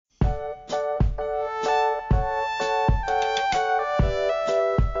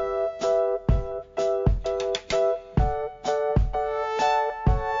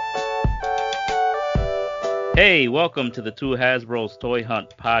Hey, welcome to the Two Hasbro's Toy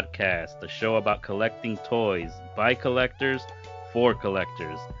Hunt podcast, the show about collecting toys by collectors for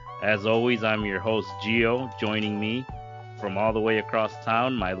collectors. As always, I'm your host, Gio. Joining me from all the way across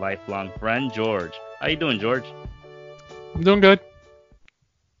town, my lifelong friend, George. How you doing, George? I'm doing good.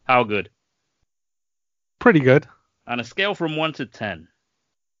 How good? Pretty good. On a scale from 1 to 10.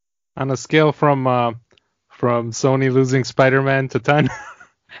 On a scale from Sony losing Spider-Man to 10.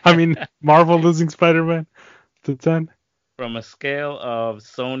 I mean, Marvel losing Spider-Man to 10. From a scale of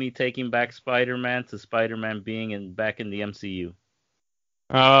Sony taking back Spider-Man to Spider-Man being back in the MCU.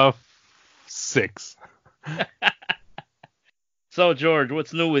 6. So, George,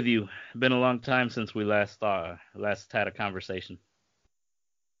 what's new with you? Been a long time since we last had a conversation.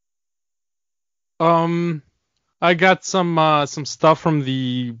 I got some stuff from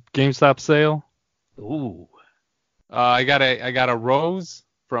the GameStop sale. Ooh. I got a Rose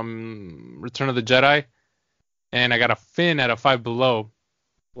from Return of the Jedi, and I got a Finn at a Five Below.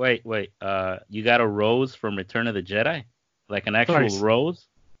 Wait. You got a Rose from Return of the Jedi? Like an actual rose?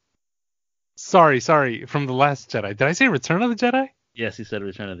 Sorry, from The Last Jedi. Did I say Return of the Jedi? Yes, you said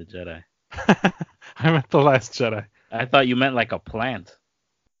Return of the Jedi. I meant The Last Jedi. I thought you meant like a plant.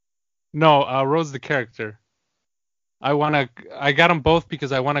 No, Rose the character. I got them both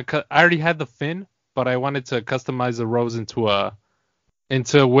because I already had the Finn, but I wanted to customize the Rose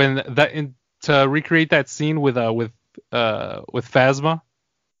to recreate that scene with Phasma,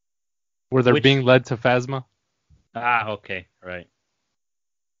 where they're being led to Phasma. Ah, okay, right.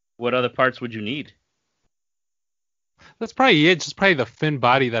 What other parts would you need? That's probably it. Just probably the Finn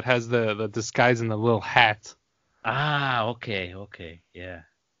body that has the disguise and the little hat. Ah, okay, yeah.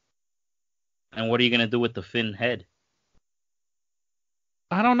 And what are you gonna do with the Finn head?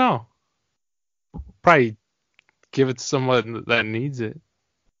 I don't know. Probably give it to someone that needs it.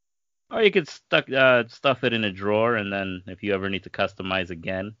 Or you could stuff it in a drawer, and then if you ever need to customize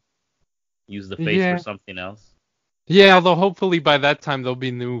again, use the face for something else. Yeah, although hopefully by that time there'll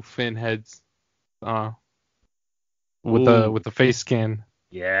be new Finn heads, with the face scan.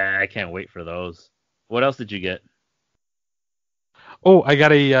 Yeah, I can't wait for those. What else did you get? Oh, I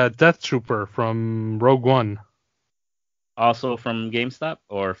got a Death Trooper from Rogue One. Also from GameStop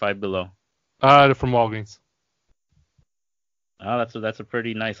or Five Below? From Walgreens. Oh, that's a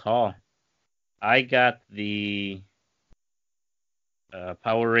pretty nice haul. I got the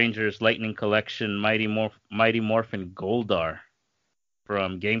Power Rangers Lightning Collection Mighty Morphin Goldar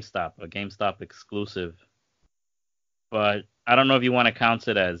from GameStop, a GameStop exclusive. But I don't know if you want to count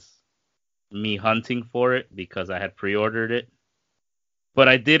it as me hunting for it because I had pre-ordered it. But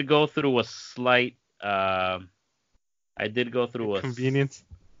I did go through a slight inconvenience.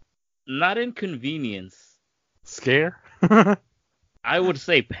 Not inconvenience. Scare? I would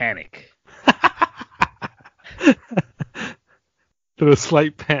say panic. There was a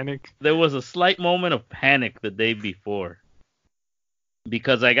slight panic. There was a slight moment of panic the day before.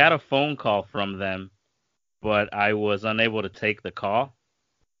 Because I got a phone call from them, but I was unable to take the call.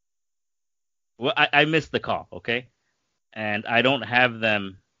 Well, I missed the call, okay? And I don't have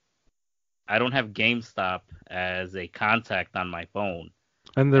GameStop as a contact on my phone.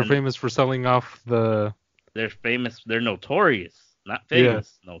 And they're famous for selling off They're notorious. Not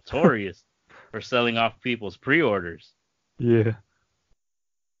famous, yeah. Notorious for selling off people's pre-orders. Yeah.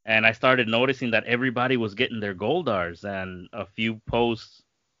 And I started noticing that everybody was getting their Goldars, and a few posts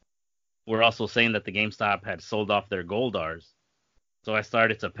were also saying that the GameStop had sold off their Goldars. So I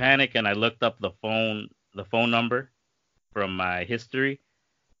started to panic, and I looked up the phone number from my history,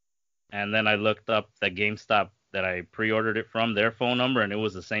 and then I looked up the GameStop that I pre-ordered it from, their phone number, and it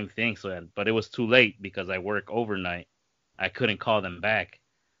was the same thing. But it was too late because I work overnight. I couldn't call them back,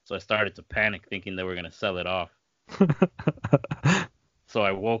 so I started to panic, thinking they were gonna sell it off. So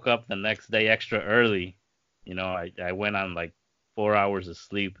I woke up the next day extra early. I went on like 4 hours of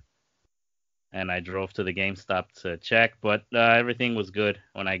sleep, and I drove to the GameStop to check, but everything was good.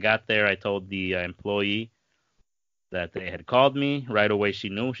 When I got there, I told the employee that they had called me. Right away, she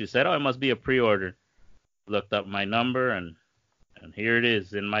knew. She said, "Oh, it must be a pre-order." Looked up my number, and here it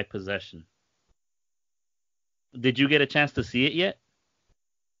is in my possession. Did you get a chance to see it yet?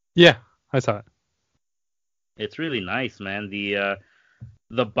 Yeah, I saw it. It's really nice, man. The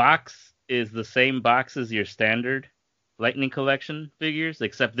box is the same box as your standard Lightning Collection figures,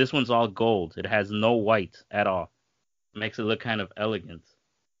 except this one's all gold. It has no white at all. Makes it look kind of elegant.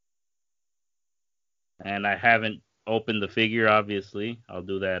 And I haven't opened the figure, obviously. I'll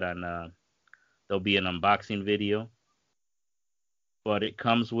do that on... there'll be an unboxing video. But it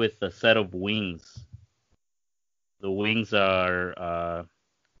comes with a set of wings. The wings are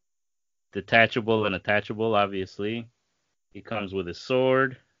detachable and attachable, obviously. He comes with his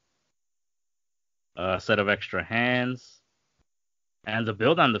sword, a set of extra hands, and the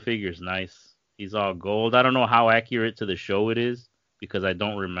build on the figure is nice. He's all gold. I don't know how accurate to the show it is because I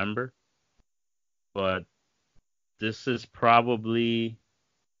don't remember. But this is probably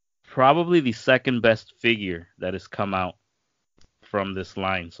the second best figure that has come out from this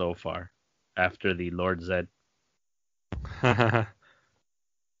line so far after the Lord Zed.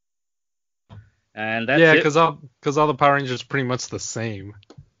 And that's Yeah, it. because all the Power Rangers are pretty much the same.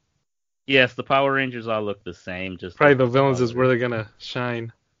 Yes, the Power Rangers all look the same. Just Probably the different villains is where colors. they're gonna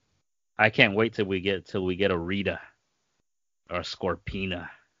shine. I can't wait till we get a Rita or a Scorpina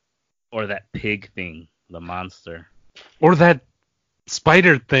or that pig thing, the monster. Or that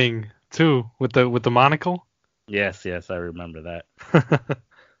spider thing too, with the monocle. Yes, I remember that.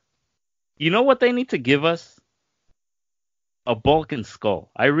 You know what they need to give us? A Balkan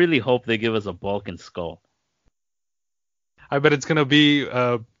skull. I really hope they give us a Balkan skull. I bet it's gonna be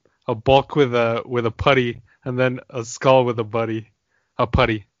a bulk with a putty, and then a skull with a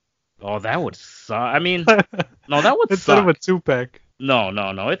putty. Oh, that would suck. I mean, no, that would Instead of a suck. 2-pack. No.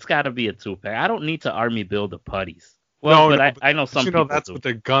 It's got to be a 2-pack. I don't need to army build the putties. Well, No, but no, I know but some you know people that's do. what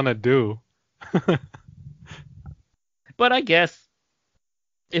they're gonna do. But I guess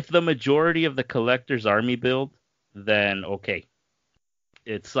if the majority of the collectors army build, then okay.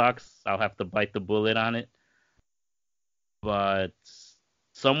 It sucks. I'll have to bite the bullet on it. But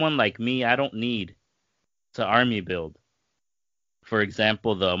someone like me, I don't need to army build. For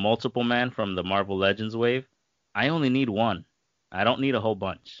example, the multiple man from the Marvel Legends wave, I only need one. I don't need a whole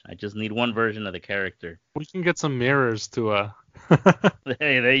bunch. I just need one version of the character. We can get some mirrors to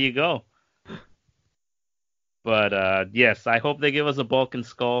Hey, there you go. But yes, I hope they give us a Bulk and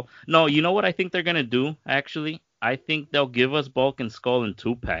Skull. No, you know what I think they're gonna do? Actually, I think they'll give us Bulk and Skull in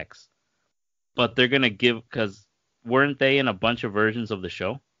 2-packs. But they're gonna give because weren't they in a bunch of versions of the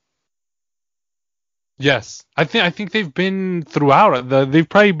show? Yes, I think they've been throughout. They've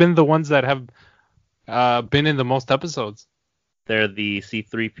probably been the ones that have been in the most episodes. They're the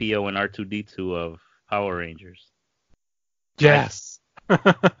C3PO and R2D2 of Power Rangers. Yes.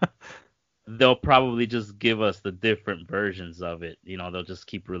 They'll probably just give us the different versions of it. You know, they'll just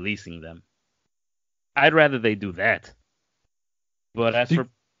keep releasing them. I'd rather they do that. But as for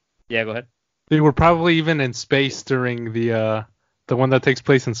yeah, go ahead. They were probably even in space during the one that takes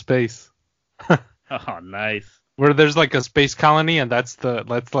place in space, Oh, nice. where there's like a space colony and that's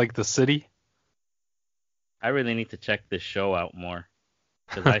like the city. I really need to check this show out more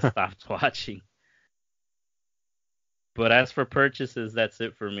because I stopped watching. But as for purchases, that's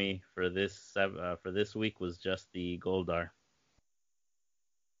it for me for this week. Was just the Goldar.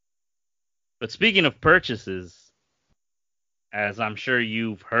 But speaking of purchases, as I'm sure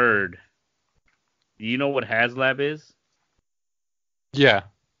you've heard, do you know what Haslab is? Yeah,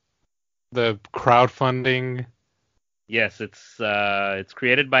 the crowdfunding. Yes, it's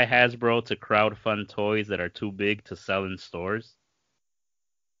created by Hasbro to crowdfund toys that are too big to sell in stores,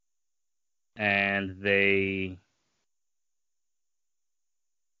 and they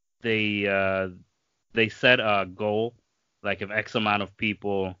set a goal, like if X amount of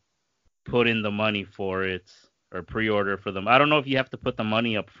people put in the money for it or pre-order for them. I don't know if you have to put the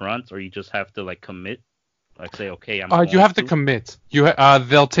money up front or you just have to like commit, like say, okay, I'm going You have to to. commit.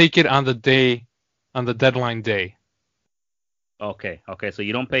 They'll take it on the deadline day. Okay, so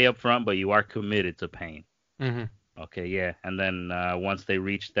you don't pay up front, but you are committed to paying. Hmm. Okay, yeah, and then once they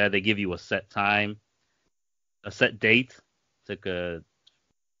reach that, they give you a set time, a set date to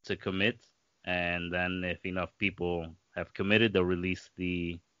commit, and then if enough people have committed, they'll release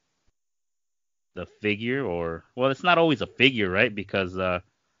the figure. Or well, it's not always a figure, right? Because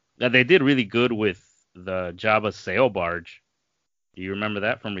they did really good with the Jabba sail barge. Do you remember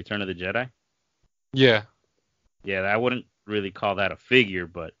that from Return of the Jedi? Yeah. Yeah, I wouldn't really call that a figure,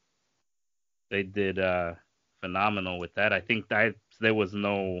 but they did phenomenal with that. I think that there was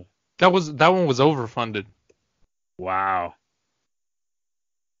no. That one was overfunded. Wow,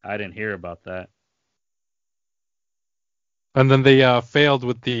 I didn't hear about that. And then they failed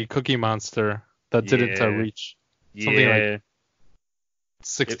with the Cookie Monster that didn't Yeah, reach something like yeah.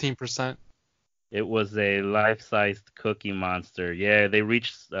 16%. It was a life-sized Cookie Monster. Yeah, they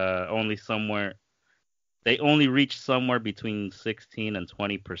reached only somewhere. They only reached somewhere between 16 and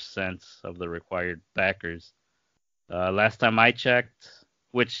 20% of the required backers. Last time I checked,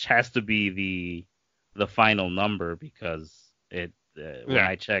 which has to be the final number because when Yeah.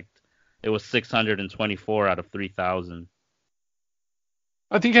 I checked, it was 624 out of 3,000.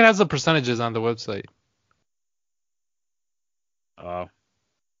 I think it has the percentages on the website. Uh,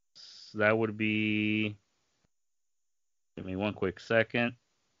 that would be. Give me one quick second.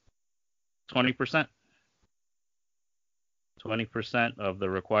 20%. 20% of the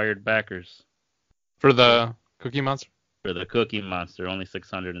required backers For the Cookie Monster? for the Cookie Monster, only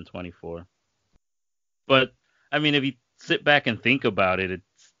 624. But I mean, if you sit back and think about it,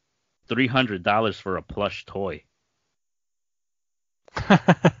 it's $300 for a plush toy.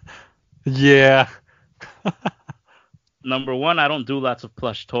 Yeah. Number one, I don't do lots of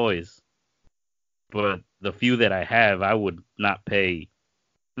plush toys, but the few that I have, I would not pay.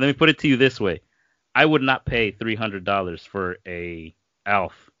 Let me put it to you this way: I would not pay $300 for a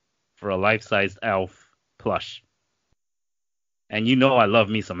life-sized Alf plush. And you know I love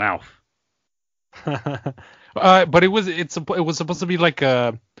me some Alf. But it was supposed to be like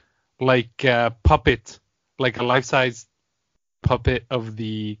a puppet, like a life-size puppet of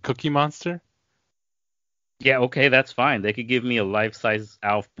the Cookie Monster. Yeah, okay, that's fine. They could give me a life-size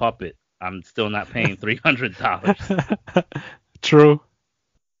Alf puppet. I'm still not paying $300. True.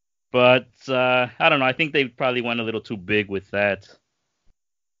 But I don't know. I think they probably went a little too big with that.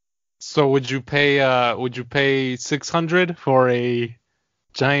 So would you pay 600 for a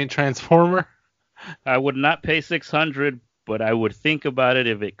giant transformer? I would not pay $600, but I would think about it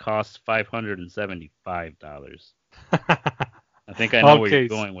if it costs $575. I think I know where you're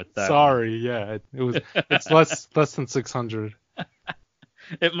going with that. Sorry, yeah, it's less than 600.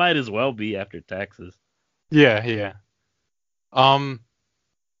 It might as well be after taxes. Yeah.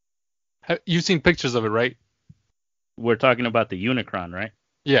 You've seen pictures of it, right? We're talking about the Unicron, right?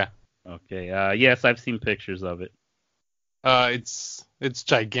 Yeah. Okay. Yes, I've seen pictures of it. It's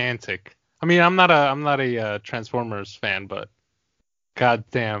gigantic. I mean, I'm not a Transformers fan, but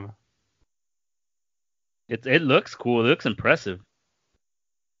goddamn, It looks cool. It looks impressive.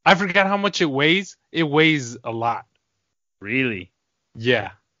 I forgot how much it weighs. It weighs a lot. Really?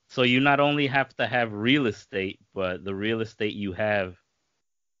 Yeah. So you not only have to have real estate, but the real estate you have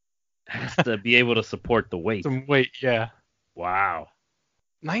has to be able to support the weight. Some weight, yeah. Wow.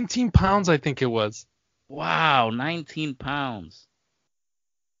 19 pounds, I think it was. Wow, 19 pounds.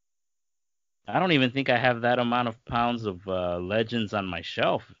 I don't even think I have that amount of pounds of Legends on my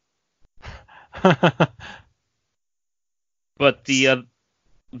shelf. But the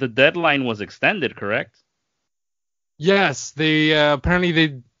deadline was extended, correct? Yes, they apparently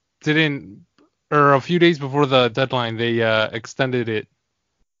they didn't, or a few days before the deadline, they extended it.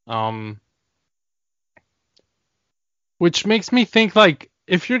 Which makes me think, like,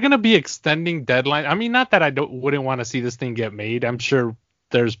 if you're gonna be extending deadline, I mean, not that I wouldn't want to see this thing get made. I'm sure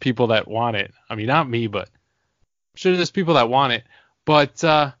there's people that want it. I mean, not me, but I'm sure there's people that want it. But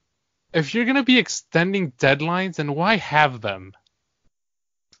if you're gonna be extending deadlines, then why have them?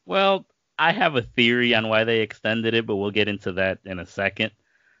 Well, I have a theory on why they extended it, but we'll get into that in a second.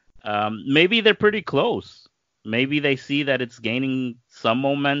 Maybe they're pretty close. Maybe they see that it's gaining some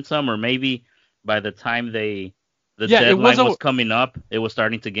momentum, or maybe by the time the deadline was coming up, it was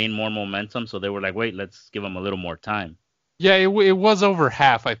starting to gain more momentum. So they were like, wait, let's give them a little more time. Yeah, it was over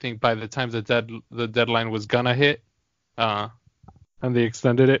half, I think, by the time the deadline was gonna hit, and they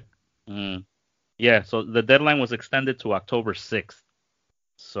extended it. Yeah, so the deadline was extended to October 6th.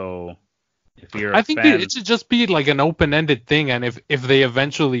 So if you're I think it should just be like an open-ended thing, and if they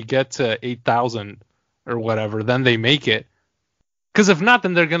eventually get to 8,000 or whatever, then they make it. Because if not,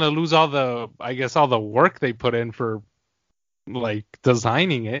 then they're gonna lose all the work they put in for like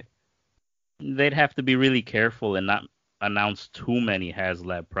designing it. They'd have to be really careful and not announce too many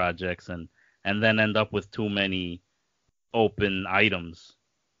Haslab projects and then end up with too many open items.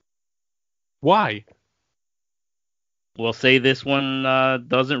 Why? Well, say this one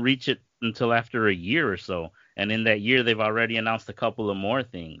doesn't reach it until after a year or so, and in that year they've already announced a couple of more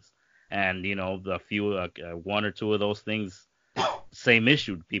things, and the few one or two of those things, same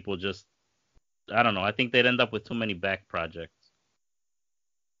issue. People just, I don't know. I think they'd end up with too many back projects.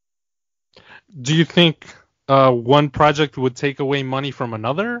 Do you think one project would take away money from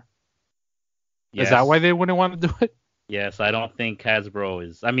another? Yes. Is that why they wouldn't want to do it? Yes, I don't think Hasbro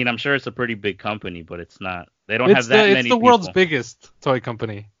is. I mean, I'm sure it's a pretty big company, but it's not. They don't have that many people. It's the world's biggest toy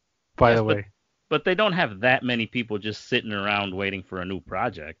company, by the way. But they don't have that many people just sitting around waiting for a new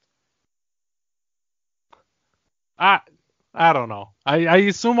project. I don't know. I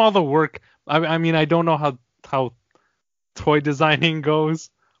assume all the work. I mean, I don't know how toy designing goes,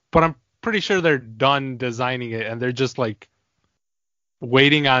 but I'm pretty sure they're done designing it and they're just like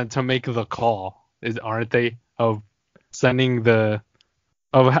waiting on to make the call, aren't they? Of sending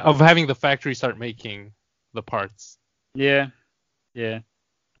of having the factory start making the parts. Yeah.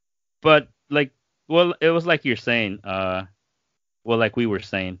 But like, well, it was like you're saying. Well, like we were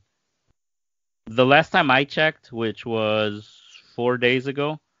saying, The last time I checked, which was 4 days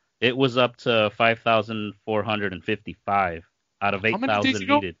ago, it was up to 5,455 out of How many days 8,000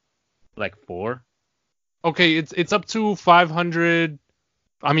 ago? needed. Like four? Okay, it's up to 500.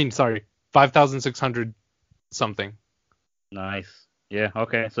 I mean, sorry, 5,600 something. Nice. Yeah,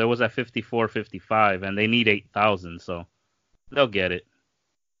 okay. So it was at 54, 55, and they need 8,000, so they'll get it.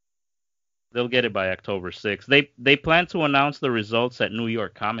 They'll get it by October 6th. They plan to announce the results at New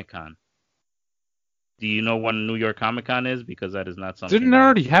York Comic Con. Do you know when New York Comic Con is? Because that is not something Didn't it I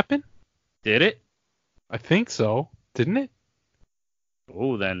already happen? did it. I think so. Didn't it?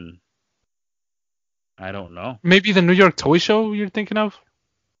 Oh, then I don't know. Maybe the New York Toy Show you're thinking of?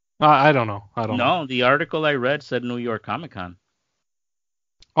 I don't know. I don't know. No, the article I read said New York Comic Con.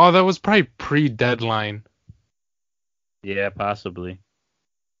 Oh, that was probably pre-deadline. Yeah, possibly.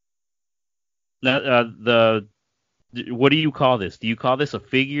 Now, what do you call this? Do you call this a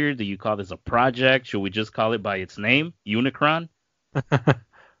figure? Do you call this a project? Should we just call it by its name, Unicron, I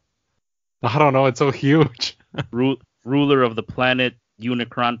don't know. It's so huge. ruler of the planet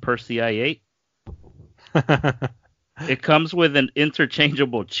Unicron Persei 8? It comes with an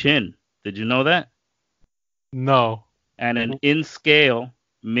interchangeable chin. Did you know that? No. And an in-scale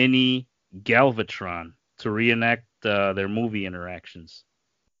mini Galvatron to reenact their movie interactions.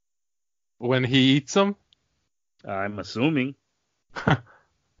 When he eats them? I'm assuming.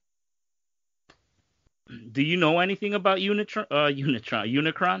 Do you know anything about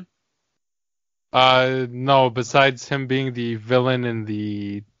Unicron? No, besides him being the villain in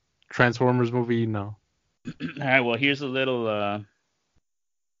the Transformers movie, no. All right, well, here's a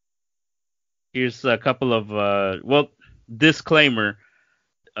couple of, disclaimer,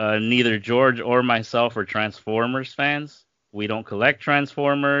 neither George or myself are Transformers fans. We don't collect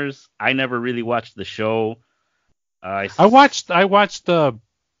Transformers. I never really watched the show. I watched the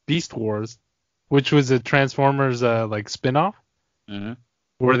Beast Wars, which was a Transformers like spin-off Mhm.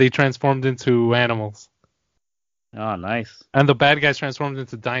 where they transformed into animals. Oh, nice. And the bad guys transformed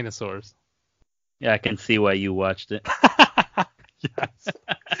into dinosaurs. Yeah, I can see why you watched it. Yes.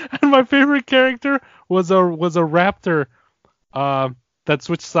 And my favorite character was a raptor that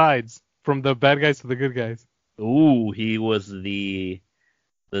switched sides from the bad guys to the good guys. Ooh, he was the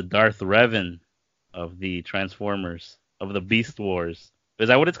Darth Revan of the Transformers, of the Beast Wars. Is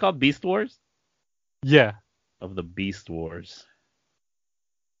that what it's called? Beast Wars? Yeah. Of the Beast Wars.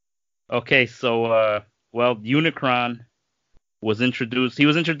 Okay, so Unicron was introduced. He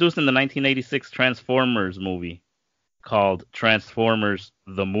was introduced in the 1986 Transformers movie called Transformers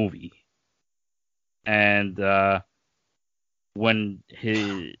the Movie. And when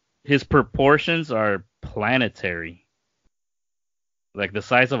his proportions are planetary, like the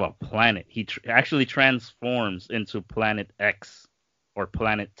size of a planet, he actually transforms into Planet X or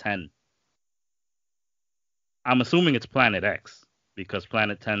Planet 10. I'm assuming it's Planet X because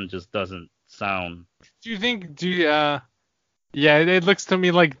Planet 10 just doesn't sound. Yeah, it looks to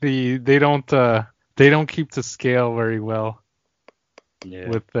me like they don't keep to scale very well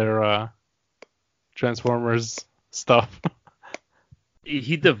with their Transformers stuff.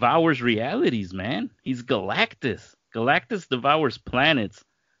 He devours realities, man. He's Galactus. Galactus devours planets.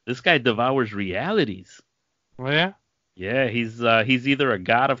 This guy devours realities. Oh, yeah? Yeah, he's either a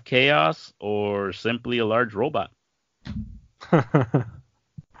god of chaos or simply a large robot.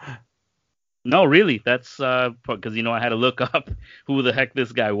 No, really, that's because I had to look up who the heck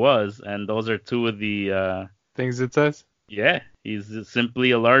this guy was, and those are two of the things it says. Yeah, he's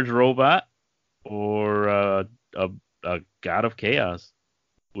simply a large robot or a god of chaos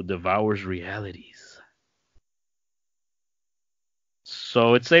who devours realities.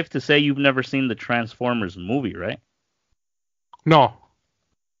 So it's safe to say you've never seen the Transformers movie, right? No.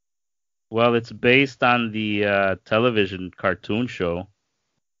 Well, it's based on the television cartoon show,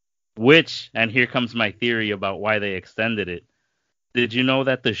 and here comes my theory about why they extended it. Did you know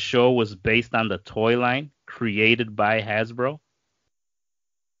that the show was based on the toy line created by Hasbro?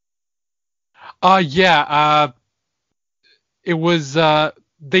 Yeah. It was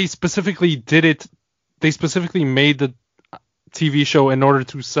they specifically did it. They specifically made the TV show in order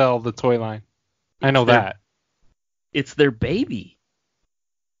to sell the toy line. I know that. It's their baby.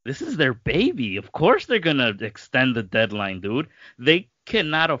 This is their baby. Of course they're going to extend the deadline, dude. They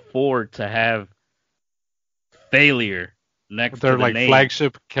cannot afford to have failure next to the name. Their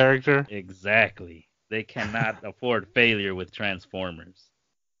flagship character. Exactly. They cannot afford failure with Transformers.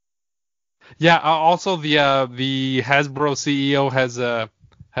 Yeah. Also, the Hasbro CEO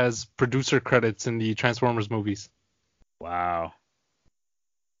has producer credits in the Transformers movies. Wow.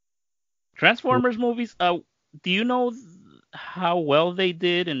 Transformers movies. Do you know how well they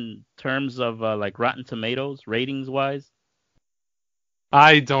did in terms of like Rotten Tomatoes ratings wise.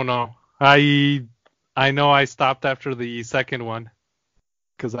 I don't know. I know I stopped after the second one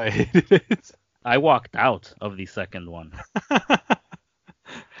because I hated it. I walked out of the second one.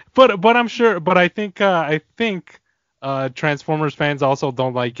 But I'm sure. But I think Transformers fans also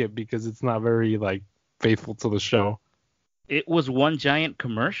don't like it because it's not very like faithful to the show. It was one giant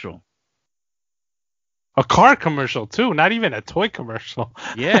commercial. A car commercial too, not even a toy commercial.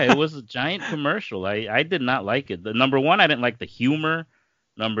 Yeah, it was a giant commercial. I did not like it. The number one, I didn't like the humor.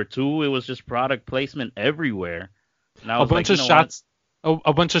 Number two, it was just product placement everywhere. And I A was like, bunch you of know what? shots.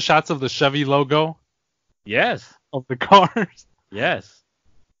 A bunch of shots of the Chevy logo Yes, of the cars. yes.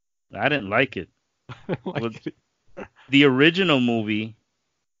 I didn't like it. With Like, the original movie,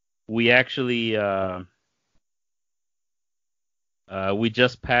 we actually we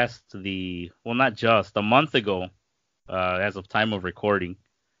just passed not just a month ago, as of time of recording.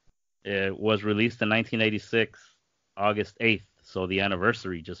 It was released in 1986, August 8th. So the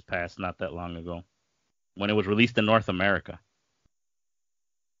anniversary just passed not that long ago when it was released in North America.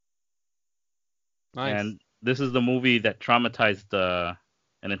 nice. And this is the movie that traumatized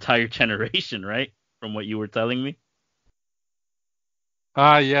an entire generation, right? From what you were telling me.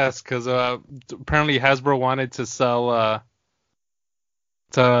 Yes, because apparently Hasbro wanted to sell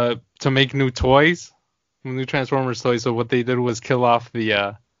to make new toys, new Transformers toys. So what they did was kill off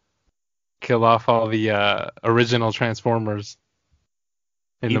all the original Transformers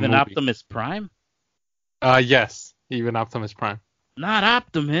in Even the movie. Optimus Prime? Yes, even Optimus Prime. Not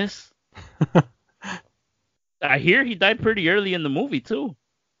Optimus. I hear he died pretty early in the movie too.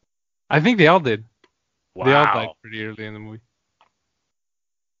 I think they all did. They all died Wow. pretty early in the movie.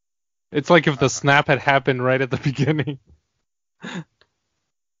 It's like if the snap had happened right at the beginning.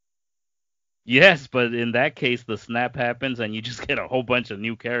 Yes, but in that case, the snap happens and you just get a whole bunch of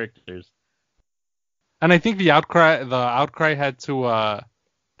new characters. And I think the outcry had to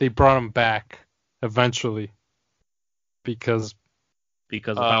they brought him back eventually because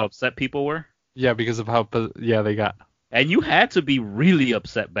Because of how upset people were. because of how they got. And you had to be really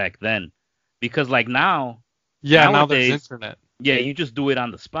upset back then. Because like now, Now there's nowadays, internet. yeah, you just do it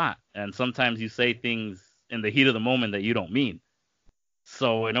on the spot. And sometimes you say things in the heat of the moment that you don't mean.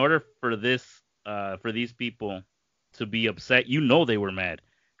 So in order for these people to be upset, they were mad.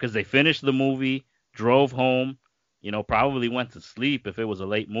 Because they finished the movie, drove home, probably went to sleep if it was a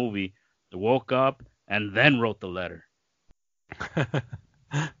late movie, woke up, and then wrote the letter.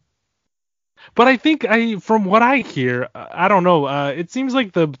 But I think from what I hear, I don't know. It seems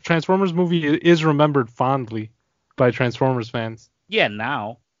like the Transformers movie is remembered fondly by Transformers fans. Yeah,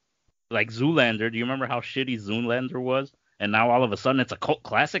 now, like Zoolander, do you remember how shitty Zoolander was? And now all of a sudden it's a cult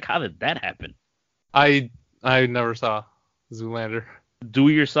classic? How did that happen? I never saw Zoolander. Do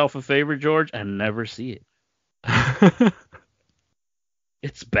yourself a favor, George, and never see it.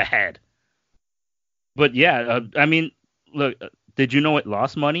 It's bad. But yeah, I mean, look, did you know it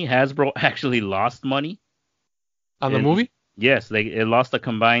lost money? Hasbro actually lost money On the movie? Yes, it lost a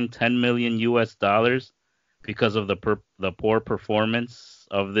combined $10 million US because of the poor performance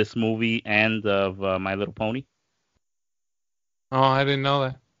of this movie and of My Little Pony. Oh, I didn't know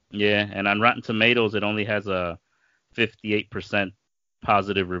that. Yeah, and on Rotten Tomatoes, it only has a 58%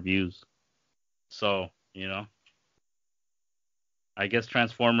 positive reviews. So, I guess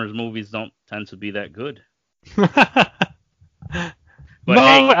Transformers movies don't tend to be that good. But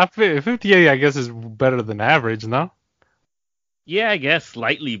no, 58 I guess is better than average, no? Yeah, I guess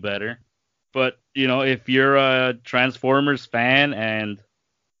slightly better. But, if you're a Transformers fan and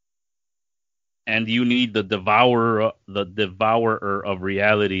you need the devourer of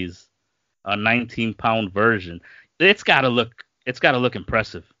realities, a 19-pound version, it's got to look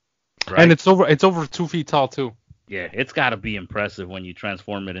impressive, right? And it's over 2 feet tall too. Yeah, it's got to be impressive when you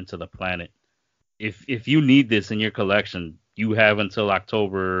transform it into the planet. If you need this in your collection, you have until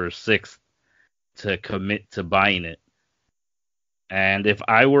October 6th to commit to buying it. And if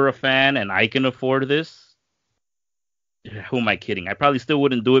I were a fan and I can afford this, who am I kidding? I probably still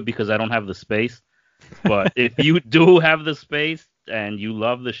wouldn't do it because I don't have the space. But if you do have the space and you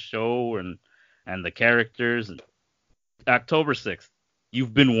love the show and the characters, October 6th,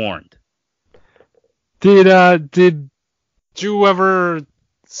 you've been warned. Did you ever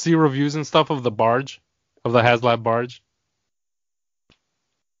see reviews and stuff of the Haslab barge?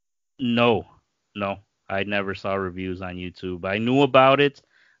 No. I never saw reviews on YouTube. I knew about it.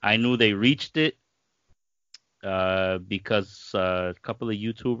 I knew they reached it because a couple of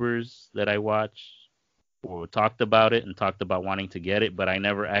YouTubers that I watch talked about it and talked about wanting to get it, but I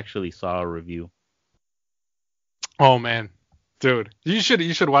never actually saw a review. Oh man, Dude, you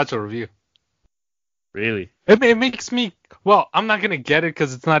should watch a review. Really? It makes me, well, I'm not gonna get it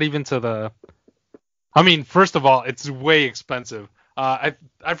because it's not even to the. I mean, first of all, it's way expensive. I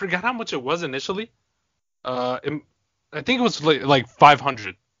forgot how much it was initially. I think it was like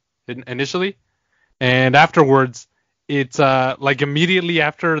 500 initially, and afterwards, it's like immediately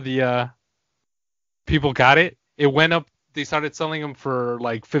after the people got it, it went up. They started selling them for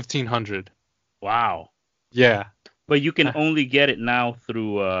like 1,500. Wow. Yeah, But you can only get it now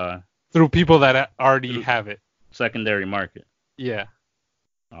through people that already through have it. secondary market. Yeah.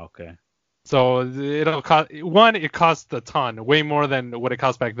 Okay. So it'll cost one. It costs a ton, way more than what it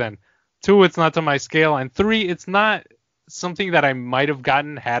cost back then. Two, it's not to my scale, and three, it's not something that I might have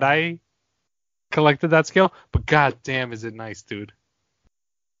gotten had I collected that scale. But god damn, is it nice, dude?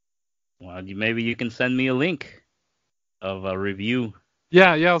 Well, maybe you can send me a link of a review,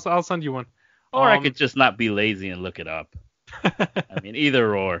 Yeah, I'll send you one. or I could just not be lazy and look it up. I mean,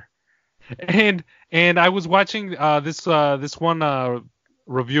 either or. and I was watching this one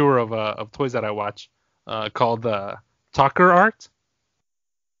reviewer of toys that I watch called Talker Art.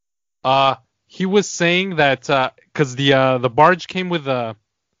 He was saying that because the barge came with a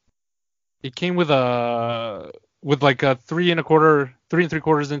like a 3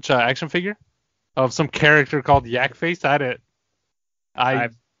 3/4 inch action figure of some character called Yak Face. I've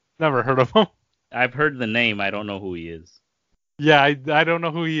never heard of him. I've heard the name. I don't know who he is. Yeah, I don't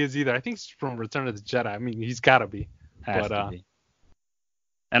know who he is either. I think he's from Return of the Jedi. I mean, he's gotta be. Has to be.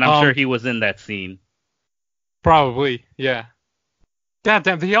 And I'm sure he was in that scene. Probably, yeah. God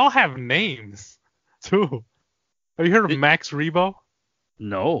damn, they all have names too. Have you heard of Max Rebo?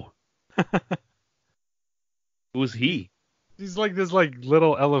 No. Who's he? He's like this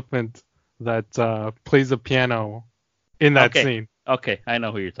little elephant that plays the piano in that scene. Okay, I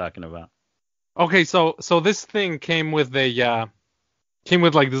know who you're talking about. Okay, so this thing came with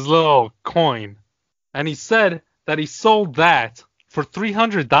like this little coin, and he said that he sold that for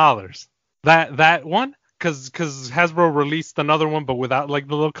 $300. That one, because Hasbro released another one, but without like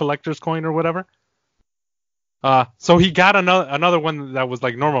the little collector's coin or whatever. So he got another one that was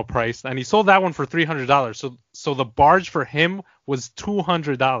like normal price, and he sold that one for $300. So the barge for him was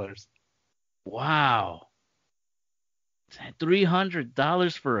 $200. Wow.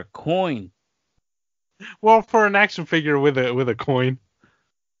 $300 for a coin. Well, for an action figure with a coin.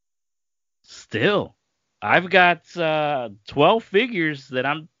 Still, I've got 12 figures that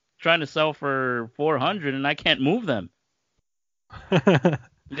I'm trying to sell for $400, and I can't move them.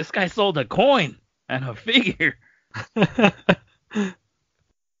 This guy sold a coin and a figure.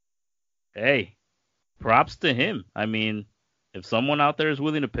 Hey, props to him. I mean, if someone out there is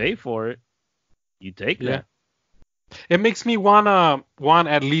willing to pay for it, you take that. It makes me want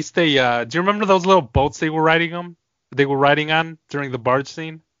at least a. Do you remember those little boats they were riding on? They were riding on during the barge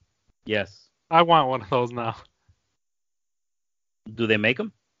scene. Yes. I want one of those now. Do they make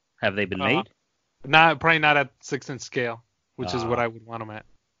them? Have they been made? Probably not at 6-inch scale, which is what I would want them at.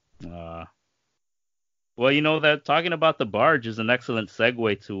 Well, you know that talking about the barge is an excellent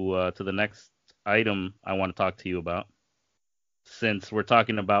segue to the next item I want to talk to you about. Since we're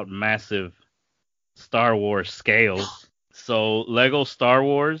talking about massive Star Wars scales. So Lego Star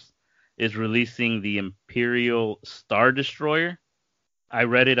Wars is releasing the Imperial Star Destroyer. I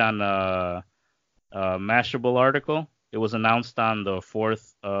read it on a Mashable article. It was announced on the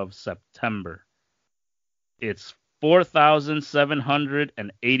 4th of September. It's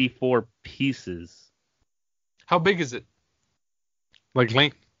 4,784 pieces. How big is it? Like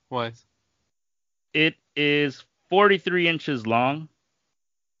length-wise? It is 43 inches long,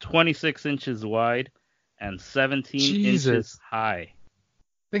 26 inches wide, and 17 inches high. I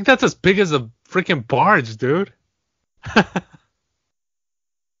think that's as big as a freaking barge, dude.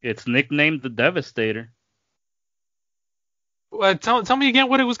 It's nicknamed the Devastator. Tell me again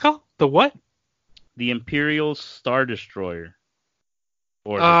what it was called. The what? The Imperial Star Destroyer.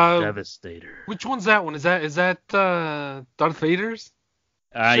 Or the Devastator. Which one's that one? Is that Darth Vader's?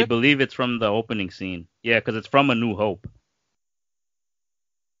 I believe it's from the opening scene. Yeah, because it's from A New Hope.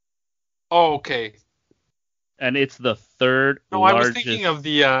 Oh, okay. And it's the third largest... No, I was thinking of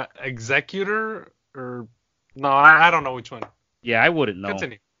the Executor, or... No, I don't know which one. Yeah, I wouldn't know.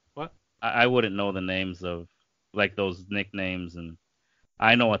 Continue. What? I wouldn't know the names of, like, those nicknames. And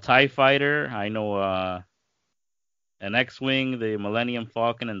I know a TIE Fighter, I know an X-Wing, the Millennium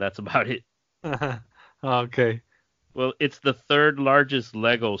Falcon, and that's about it. Okay. Well, it's the third largest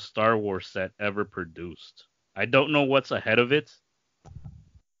Lego Star Wars set ever produced. I don't know what's ahead of it,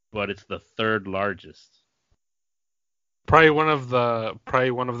 but it's the third largest. Probably one of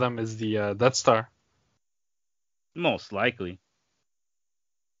them is the Death Star. Most likely.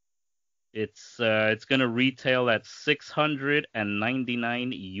 It's gonna retail at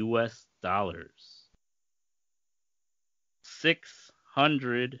 $699.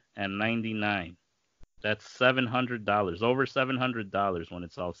 $699. That's $700. Over $700 when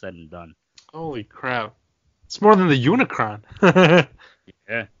it's all said and done. Holy crap! It's more than the Unicron.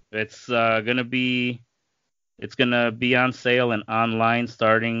 Yeah, it's gonna be on sale and online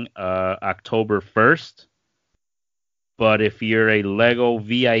starting October 1st. But if you're a Lego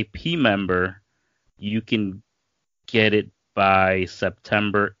VIP member, you can get it by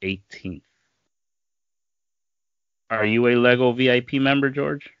September 18th. Are you a Lego VIP member,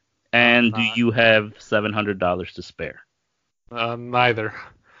 George? And do you have $700 to spare? Neither.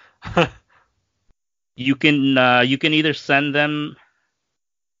 You can either send them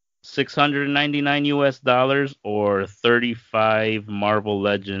 $699 or 35 Marvel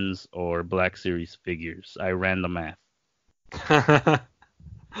Legends or Black Series figures. I ran the math.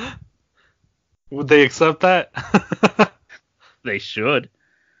 Would they accept that? They should.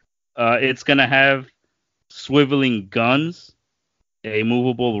 It's gonna have swiveling guns, a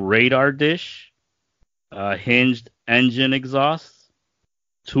movable radar dish, hinged engine exhausts,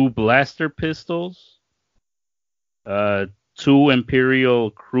 2 blaster pistols, 2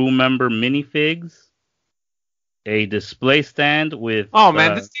 Imperial crew member minifigs, a display stand with... Oh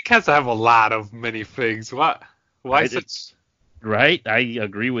man, this thing has to have a lot of minifigs. What? Why such... Right? I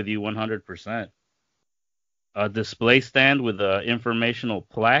agree with you 100%. A display stand with an informational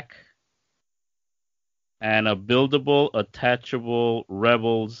plaque, and a buildable, attachable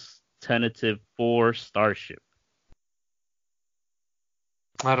Rebels Tentative 4 Starship.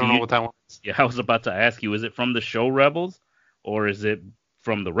 I don't know what that one is. Yeah, I was about to ask you, is it from the show Rebels, or is it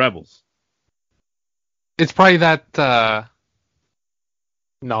from the Rebels? It's probably that...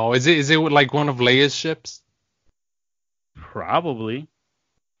 No, is it like one of Leia's ships? Probably.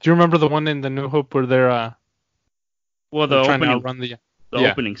 Do you remember the one in the New Hope where they're trying to outrun the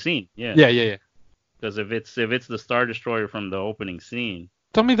opening scene? Yeah. Yeah. Because if it's the Star Destroyer from the opening scene.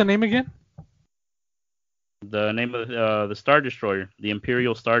 Tell me the name again. The name of the Star Destroyer, the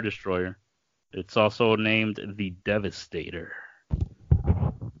Imperial Star Destroyer. It's also named the Devastator.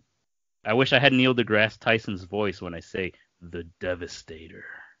 I wish I had Neil deGrasse Tyson's voice when I say the Devastator.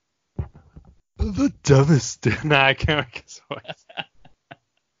 The Devastator. Nah, I can't make his voice.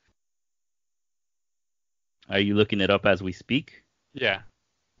 Are you looking it up as we speak? Yeah.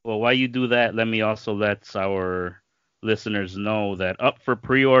 Well, while you do that, let me also let our listeners know that up for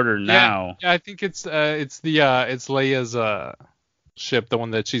pre-order now. Yeah, I think it's Leia's ship, the one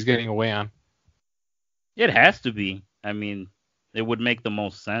that she's getting away on. It has to be. I mean, it would make the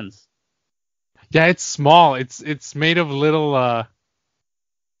most sense. Yeah, it's small. It's made of little.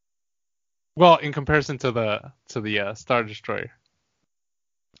 Well, in comparison to the Star Destroyer.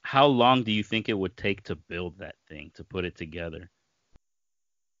 How long do you think it would take to build that thing, to put it together?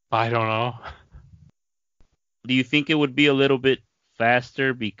 I don't know. Do you think it would be a little bit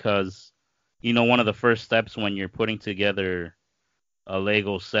faster because, one of the first steps when you're putting together a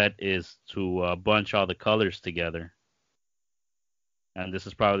Lego set is to bunch all the colors together? And this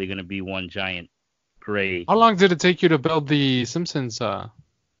is probably going to be one giant gray. How long did it take you to build the Simpsons? The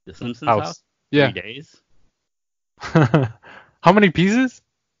Simpsons house? Yeah. 3 days. How many pieces?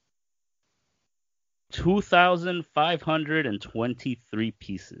 2,523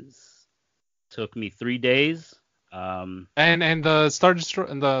 pieces. Took me 3 days. And the Star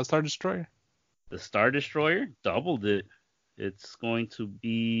Destroyer The Star Destroyer doubled it. It's going to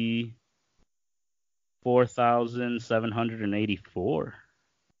be 4,784.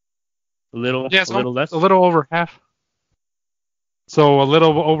 A little less. A little over half. So a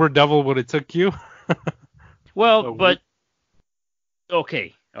little over double what it took you. Well, but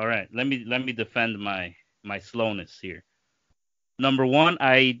okay, all right. Let me defend my slowness here. Number one,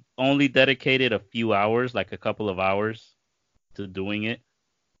 I only dedicated a few hours, like a couple of hours, to doing it.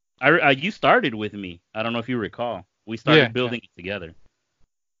 You started with me. I don't know if you recall. We started building it together.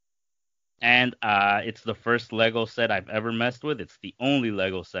 And it's the first Lego set I've ever messed with. It's the only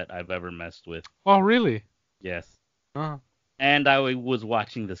Lego set I've ever messed with. Oh, really? Yes. Oh. And I was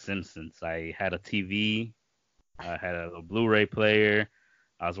watching The Simpsons. I had a TV. I had a Blu-ray player.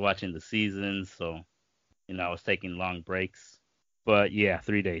 I was watching the seasons, so I was taking long breaks. But yeah,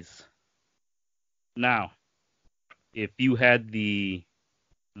 3 days. Now, if you had the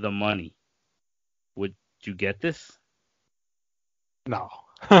money, would you get this? No.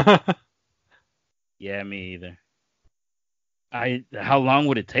 Yeah, me either. How long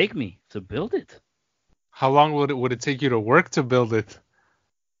would it take me to build it? How long would it take you to work to build it?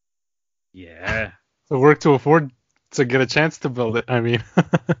 Yeah. To work to afford to get a chance to build it. I mean,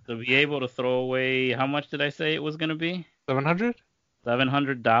 To be able to throw away, how much did I say it was gonna be? 700.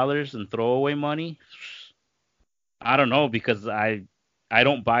 $700 in throwaway money? I don't know because I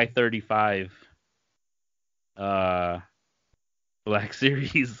don't buy 35 uh Black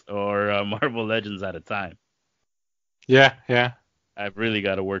Series or Marvel Legends at a time. Yeah, yeah. I've really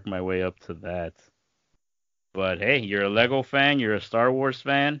got to work my way up to that. But hey, you're a Lego fan, you're a Star Wars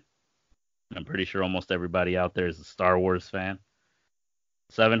fan. I'm pretty sure almost everybody out there is a Star Wars fan.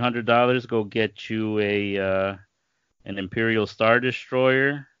 $700 go get you a an Imperial Star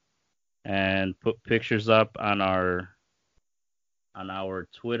Destroyer and put pictures up on our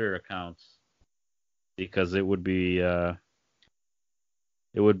Twitter accounts because it would be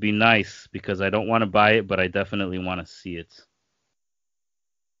nice because I don't want to buy it, but I definitely want to see it.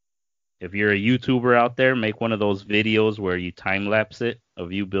 If you're a YouTuber out there, make one of those videos where you time lapse it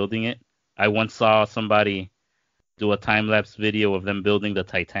of you building it. I once saw somebody do a time lapse video of them building the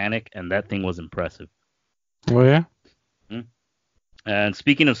Titanic, and that thing was impressive. Oh yeah. And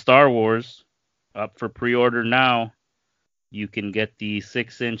speaking of Star Wars, up for pre-order now, you can get the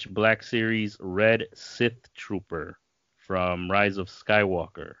 6-inch Black Series Red Sith Trooper from Rise of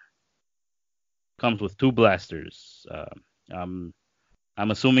Skywalker. Comes with 2 blasters. I'm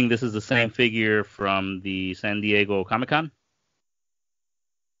assuming this is the same figure from the San Diego Comic-Con.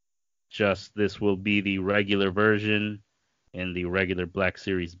 Just this will be the regular version in the regular Black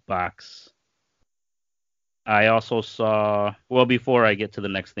Series box. I also saw, well, before I get to the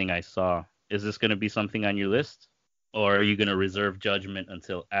next thing I saw, is this going to be something on your list? Or are you going to reserve judgment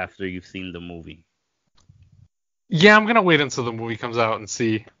until after you've seen the movie? Yeah, I'm gonna wait until the movie comes out and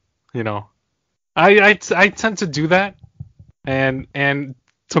see. You know, I tend to do that, and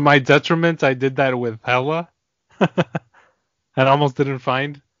to my detriment, I did that with Hella, and almost didn't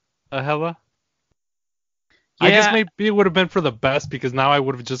find a Hella. Yeah. I guess maybe it would have been for the best because now I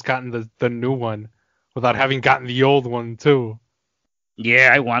would have just gotten the new one without having gotten the old one too.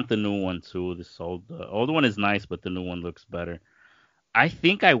 Yeah, I want the new one too. The old one is nice, but the new one looks better. I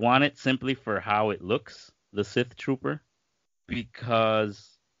think I want it simply for how it looks, the Sith Trooper,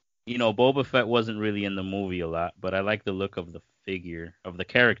 because Boba Fett wasn't really in the movie a lot, but I like the look of the figure of the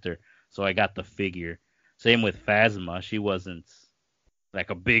character, so I got the figure. Same with Phasma, she wasn't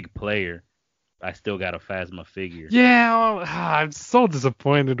like a big player. I still got a Phasma figure. Yeah, well, I'm so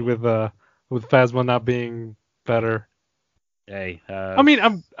disappointed with Phasma not being better. Hey, I mean,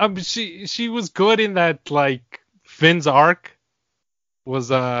 she was good in that like Finn's arc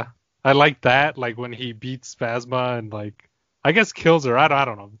was I like that, like when he beats Phasma and like I guess kills her. I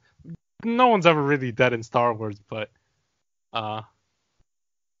don't know. No one's ever really dead in Star Wars, but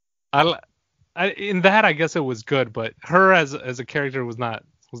in that I guess it was good, but her as a character was not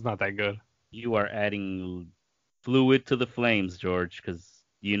that good. You are adding fluid to the flames, George, because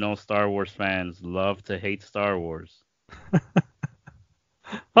Star Wars fans love to hate Star Wars.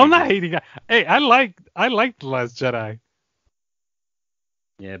 I'm not hating. Hey, I liked The Last Jedi.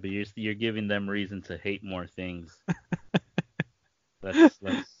 Yeah, but you're giving them reason to hate more things.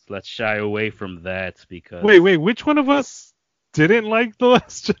 Let's shy away from that because. Wait, which one of us didn't like The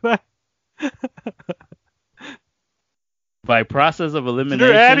Last Jedi? By process of elimination.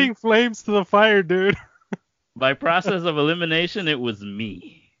 You're adding flames to the fire, dude. By process of elimination, it was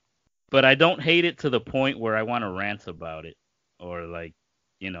me. But I don't hate it to the point where I want to rant about it or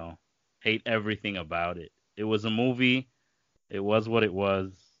hate everything about it. It was a movie. It was what it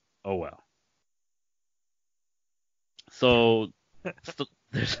was. Oh well. So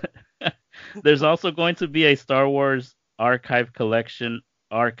there's also going to be a Star Wars Archive Collection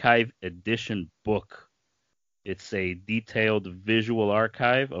Archive Edition book. It's a detailed visual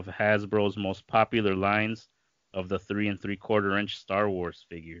archive of Hasbro's most popular lines of the 3 3/4-inch Star Wars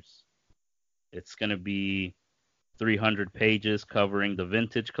figures. It's going to be 300 pages covering the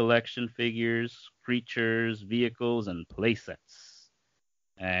vintage collection figures, creatures, vehicles, and playsets.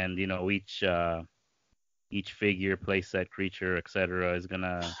 And each figure, playset, creature, etc. is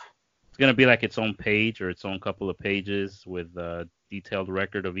gonna be like its own page or its own couple of pages with a detailed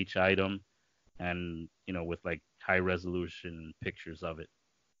record of each item, and with like high resolution pictures of it.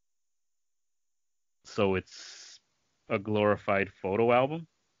 So it's a glorified photo album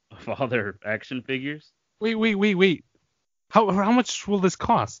of all their action figures. Wait. How much will this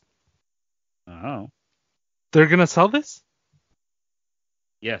cost? I don't know. They're gonna sell this?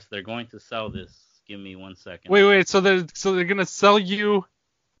 Yes, they're going to sell this. Give me 1 second. Wait. So they're gonna sell you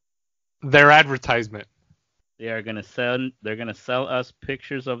their advertisement. They're gonna sell us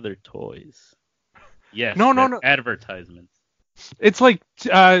pictures of their toys. Yes. No. Advertisements. It's like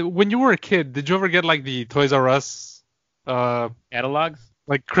when you were a kid, did you ever get like the Toys R Us Uh, Catalogs?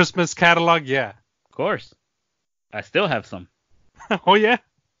 like Christmas catalog, yeah. Of course. I still have some. Oh yeah.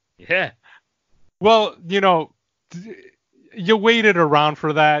 Yeah. Well, you waited around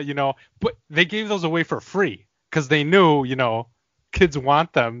for that, but they gave those away for free because they knew, kids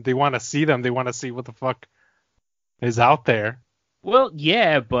want them. They want to see them. They want to see what the fuck is out there. Well,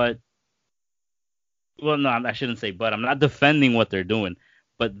 yeah, but well, no, I shouldn't say but. I'm not defending what they're doing,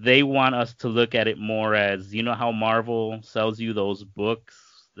 but they want us to look at it more as, you know how Marvel sells you those books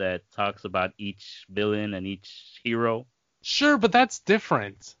that talks about each villain and each hero? Sure, but that's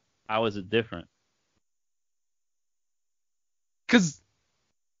different. How is it different? Cause,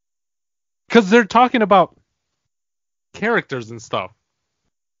 cause they're talking about characters and stuff.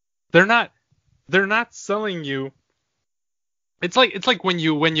 They're not, they're not selling you. It's like when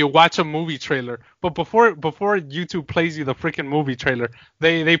you watch a movie trailer, but before YouTube plays you the freaking movie trailer,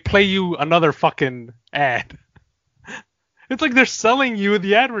 they play you another fucking ad. It's like they're selling you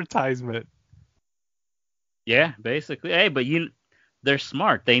the advertisement. Yeah, basically. Hey, but they're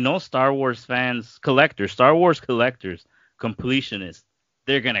smart. They know Star Wars fans, collectors, Star Wars collectors, completionists.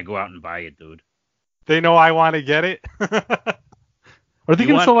 They're gonna go out and buy it, dude. They know I want to get it. Are they You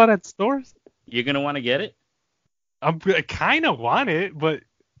gonna want? sell that at stores? You're gonna want to get it? I kind of want it, but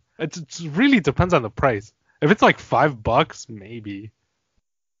it really depends on the price. If it's like $5, maybe.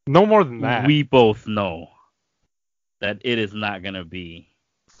 No more than that. We both know that it is not gonna be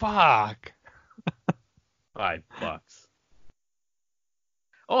Fuck. $5.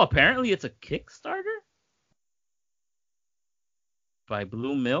 Oh, apparently it's a Kickstarter by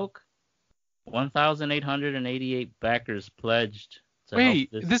Blue Milk. 1,888 backers pledged to help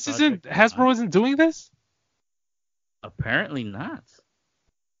Wait, this this isn't project. Hasbro isn't doing this? Apparently not.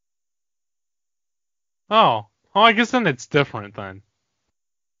 Oh, I guess then it's different then.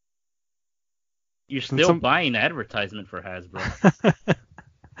 You're still buying advertisement for Hasbro.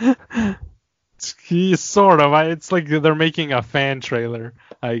 Sort of. It's like they're making a fan trailer,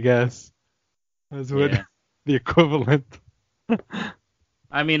 I guess. That's what the equivalent.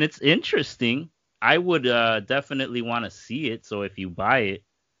 I mean, it's interesting. I would definitely want to see it. So if you buy it,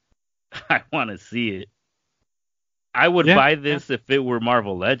 I want to see it. I would buy this if it were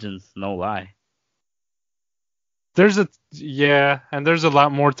Marvel Legends. No lie. There's and there's a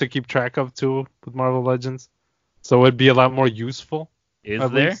lot more to keep track of too with Marvel Legends. So it'd be a lot more useful. Is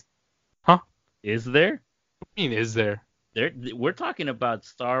there? Least. Huh? Is there? What do you mean, is there? We're talking about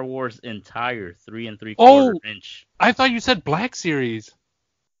Star Wars entire 3 3/4 inch. I thought you said Black Series.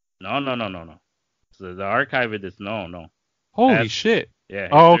 No. So the archive of this, no. Holy shit. Yeah.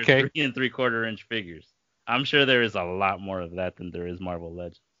 Oh, okay. 3 3/4 inch figures. I'm sure there is a lot more of that than there is Marvel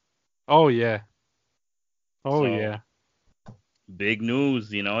Legends. Oh yeah. Yeah. Big news,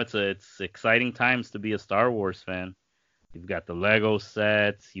 it's exciting times to be a Star Wars fan. You've got the Lego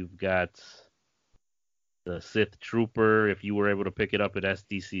sets, you've got the Sith Trooper, if you were able to pick it up at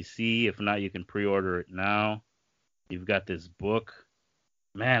SDCC. If not, you can pre-order it now. You've got this book.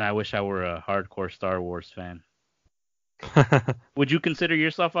 Man, I wish I were a hardcore Star Wars fan. Would you consider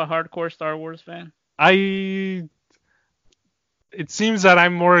yourself a hardcore Star Wars fan? It seems that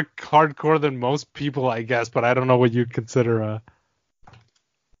I'm more hardcore than most people, I guess, but I don't know what you'd consider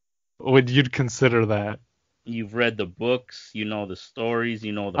that. You've read the books, you know the stories,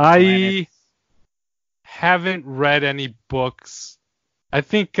 you know the planets. Haven't read any books. I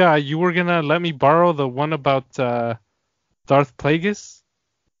think you were gonna let me borrow the one about Darth Plagueis.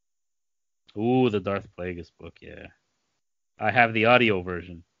 Ooh, the Darth Plagueis book, yeah. I have the audio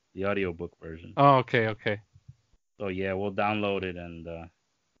version, the audiobook version. Oh, okay. So yeah, we'll download it, and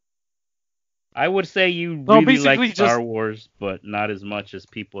I would say you really like Star Wars, but not as much as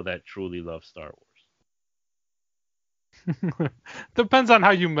people that truly love Star Wars. Depends on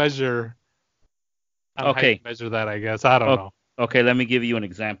how you measure. How you measure that, I guess. I don't know. Okay, let me give you an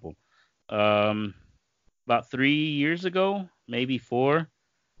example. About 3 years ago, maybe 4,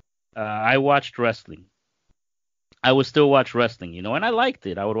 I watched wrestling. I would still watch wrestling, and I liked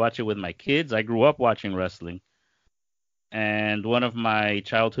it. I would watch it with my kids. I grew up watching wrestling. And one of my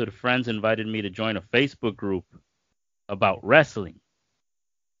childhood friends invited me to join a Facebook group about wrestling.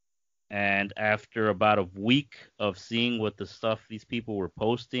 And after about a week of seeing what the stuff these people were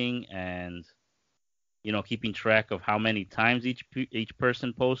posting and, keeping track of how many times each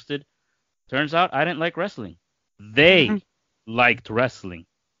person posted, turns out I didn't like wrestling. They liked wrestling.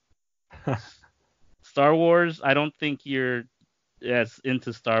 Star Wars, I don't think you're as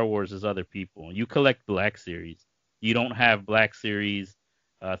into Star Wars as other people. You collect Black Series. You don't have Black Series,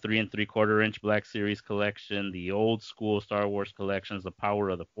 3 3/4 inch Black Series collection, the old school Star Wars collections, the Power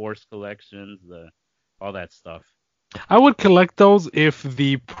of the Force collections, all that stuff. I would collect those if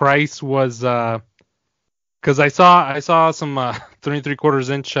the price was because I saw some 3 3/4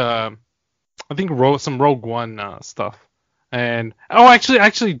 inch I think some Rogue One stuff. And actually I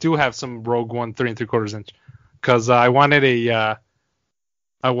actually do have some Rogue One 3 3/4 inch because I wanted a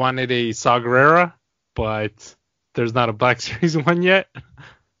Saw Gerrera, but there's not a Black Series one yet.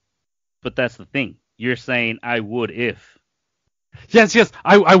 But that's the thing. You're saying I would if. Yes,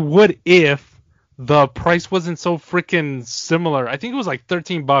 I would if the price wasn't so freaking similar. I think it was like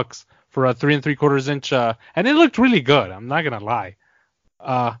 $13 for a 3 3/4 inch, and it looked really good. I'm not gonna lie. It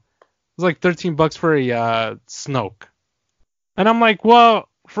was like $13 for a Snoke, and I'm like, well,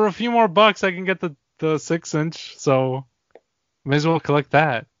 for a few more bucks, I can get the 6 inch, so may as well collect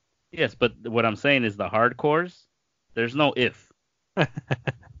that. Yes, but what I'm saying is the hardcores, there's no if.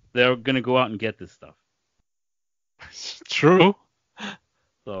 They're going to go out and get this stuff. True.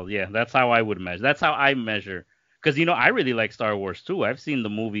 So, yeah, that's how I would measure. That's how I measure. Because, I really like Star Wars, too. I've seen the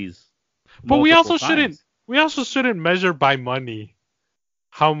movies But we multiple also times. shouldn't measure by money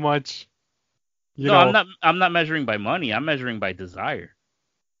how much No, I'm not measuring by money. I'm measuring by desire.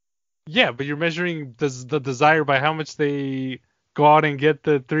 Yeah, but you're measuring the desire by how much they go out and get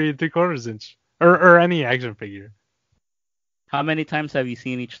the 3 3/4 inch or any action figure. How many times have you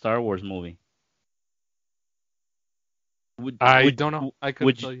seen each Star Wars movie? I don't know. I couldn't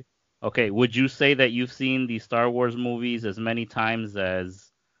would tell you. Okay, would you say that you've seen the Star Wars movies as many times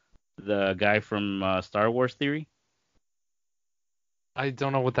as the guy from Star Wars Theory? I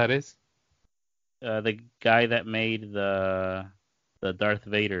don't know what that is. The guy that made the Darth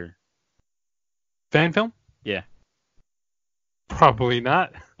Vader. Fan film? Yeah. Probably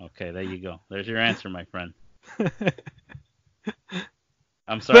not. Okay, there you go. There's your answer, my friend.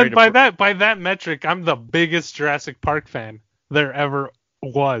 I'm sorry. Then by that metric, I'm the biggest Jurassic Park fan there ever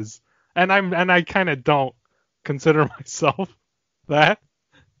was, and I kind of don't consider myself that.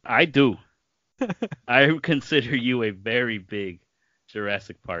 I do. I consider you a very big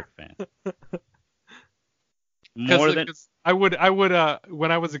Jurassic Park fan. More than I would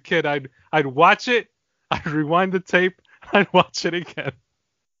when I was a kid, I'd watch it, I'd rewind the tape, I'd watch it again.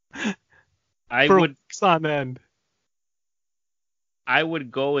 For weeks on end. I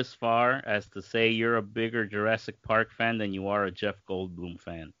would go as far as to say you're a bigger Jurassic Park fan than you are a Jeff Goldblum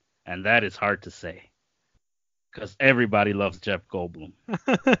fan. And that is hard to say. Because everybody loves Jeff Goldblum.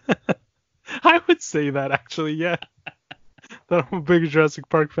 I would say that, actually, yeah. That I'm a bigger Jurassic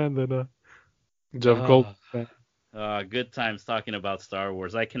Park fan than Jeff Goldblum fan. Good times talking about Star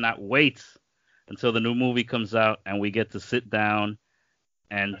Wars. I cannot wait until the new movie comes out and we get to sit down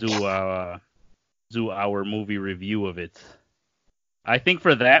and do our movie review of it. I think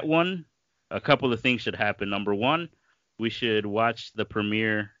for that one, a couple of things should happen. Number one, we should watch the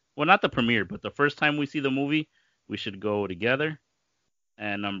premiere. Well, not the premiere, but the first time we see the movie, we should go together.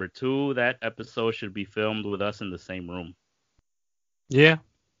 And number two, that episode should be filmed with us in the same room. Yeah.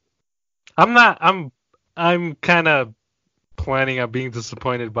 I'm kind of planning on being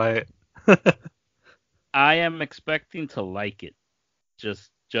disappointed by it. I am expecting to like it.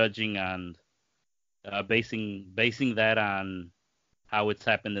 Just judging on basing that on how it's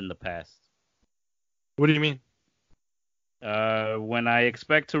happened in the past. What do you mean? When I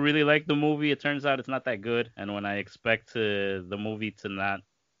expect to really like the movie, it turns out it's not that good. And when I expect the movie to not,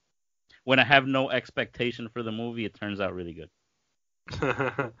 when I have no expectation for the movie, it turns out really good.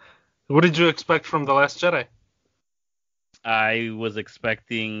 What did you expect from The Last Jedi? I was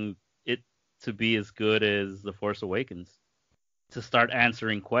expecting it to be as good as The Force Awakens. To start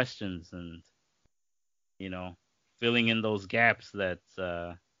answering questions and, filling in those gaps that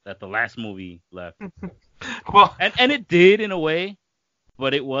the last movie left. Well, and it did in a way,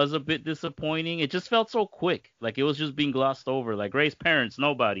 but it was a bit disappointing. It just felt so quick, like it was just being glossed over. Like Rey's parents,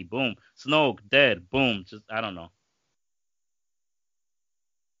 nobody, boom. Snoke dead, boom. Just I don't know.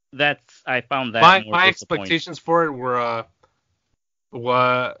 I found that my expectations for it were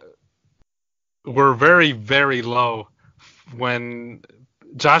very, very low when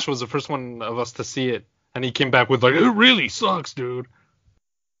Josh was the first one of us to see it. And he came back with like, it really sucks, dude.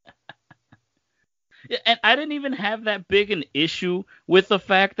 Yeah, and I didn't even have that big an issue with the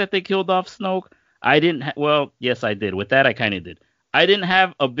fact that they killed off Snoke. I didn't. Well, yes, I did. With that, I kind of did. I didn't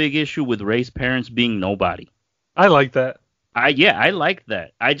have a big issue with Rey's parents being nobody. I like that. I liked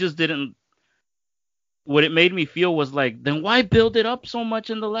that. I just didn't. What it made me feel was like, then why build it up so much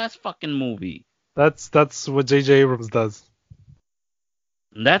in the last fucking movie? That's what J.J. Abrams does.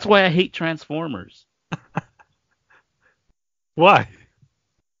 And that's why I hate Transformers. Why?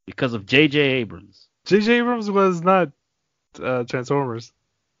 Because of J.J. Abrams. J.J. Abrams was not Transformers.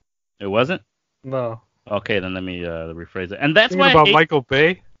 It wasn't? No. Okay, then let me rephrase it. And that's Thinking why I about hate. Michael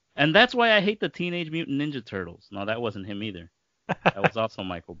Bay. And that's why I hate the Teenage Mutant Ninja Turtles. No, that wasn't him either. That was also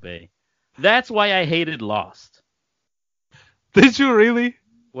Michael Bay. That's why I hated Lost. Did you really?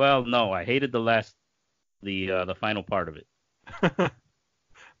 Well, no, I hated the final part of it.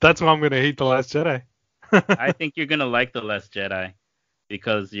 That's why I'm gonna hate The Last Jedi. I think you're gonna like The Last Jedi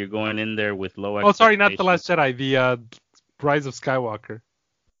because you're going in there with low Oh, sorry, not The expectations. Last Jedi. The Rise of Skywalker.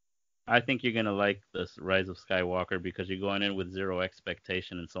 I think you're gonna like this Rise of Skywalker because you're going in with zero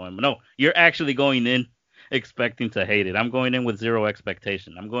expectation and so on. But no, you're actually going in expecting to hate it. I'm going in with zero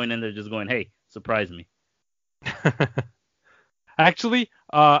expectation. I'm going in there just going, hey, surprise me. Actually,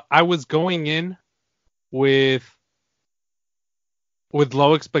 I was going in with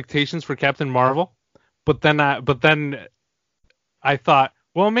low expectations for Captain Marvel, but then I thought,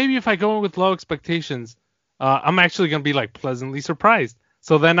 well, maybe if I go in with low expectations, I'm actually gonna be like pleasantly surprised.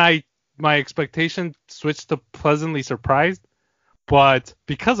 So then my expectation switched to pleasantly surprised, but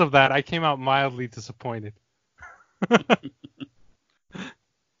because of that, I came out mildly disappointed.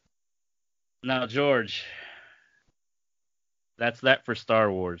 Now, George, that's that for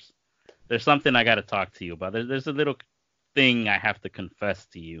Star Wars. There's something I got to talk to you about. There's a little thing I have to confess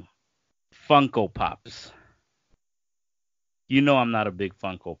to you. Funko Pops. You know I'm not a big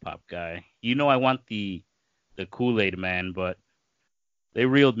Funko Pop guy. You know I want the Kool-Aid man, but they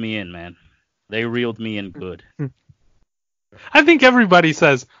reeled me in, man. They reeled me in good. I think everybody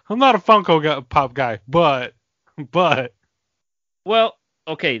says I'm not a Pop guy, but Well,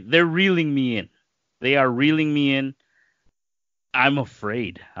 okay, they're reeling me in. They are reeling me in. I'm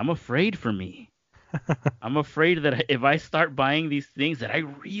afraid. I'm afraid for me. I'm afraid that if I start buying these things that I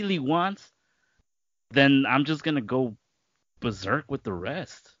really want, then I'm just gonna go berserk with the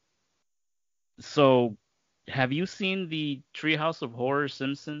rest. So, have you seen the Treehouse of Horror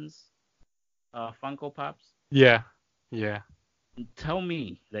Simpsons Funko Pops? yeah, yeah. Tell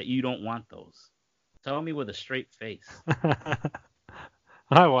me that you don't want those. Tell me with a straight face.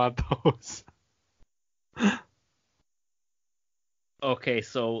 I want those. Okay,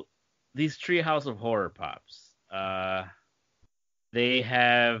 so these Treehouse of Horror Pops, they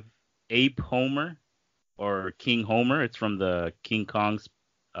have Ape Homer or King Homer. It's from the King Kong's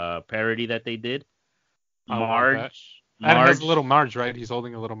parody that they did. I want that. And it has a little Marge. Marge, right? He's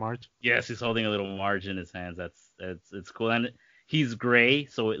holding a little Marge. Yes, he's holding a little Marge in his hands. That's it's cool, and he's gray,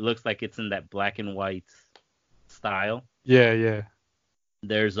 so it looks like it's in that black and white style. Yeah, yeah.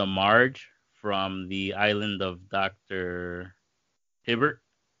 There's a Marge from the island of Doctor Hibbert.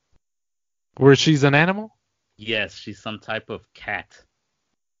 Where she's an animal? Yes, she's some type of cat,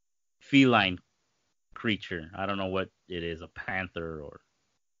 feline creature. I don't know what it is, a panther or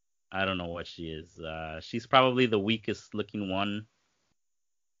I don't know what she is. She's probably the weakest looking one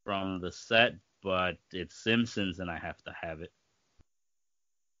from the set, but it's Simpsons and I have to have it.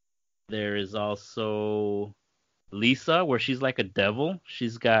 There is also Lisa, where she's like a devil.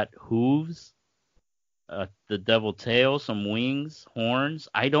 She's got hooves, the devil tail, some wings, horns.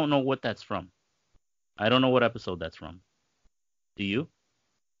 I don't know what that's from. I don't know what episode that's from. Do you?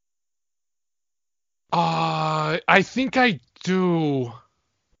 I think I do.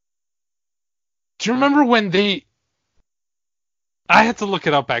 Do you remember when they? I had to look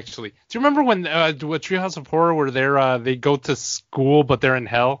it up actually. Do you remember when a Treehouse of Horror where they go to school but they're in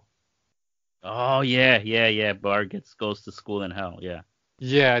hell? Oh yeah, yeah, yeah. Bart goes to school in hell. Yeah.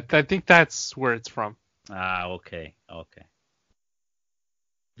 Yeah, I think that's where it's from. Ah, okay, okay.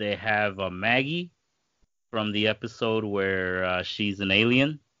 They have Maggie from the episode where she's an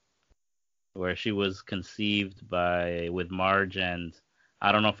alien, where she was conceived by with Marge and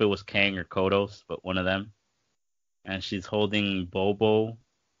I don't know if it was Kang or Kodos, but one of them. And she's holding Bobo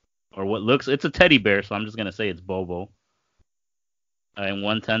or what looks it's a teddy bear, so I'm just gonna say it's Bobo. In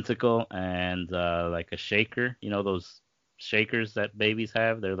one tentacle and like a shaker, you know those shakers that babies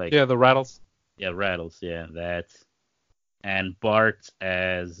have? They're like Yeah, the rattles. yeah, rattles, yeah, that. And Bart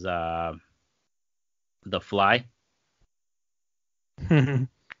as the Fly. Well,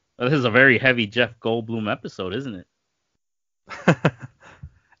 this is a very heavy Jeff Goldblum episode, isn't it?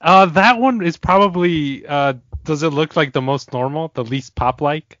 That one is probably. Does it look like the most normal, the least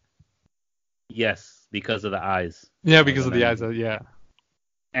pop-like? Yes, because of the eyes Yeah, more because of than the eyes. anything. Yeah,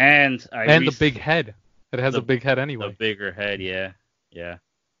 And and the big head. It has a the big head the anyway. bigger head, yeah, yeah.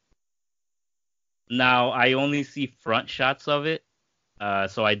 Now I only see front shots of it,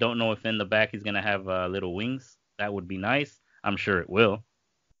 so I don't know if in the back he's gonna have little wings. That would be nice. I'm sure it will.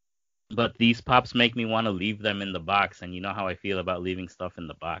 But these pops make me want to leave them in the box, and you know how I feel about leaving stuff in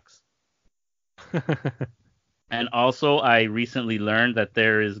the box. And also, I recently learned that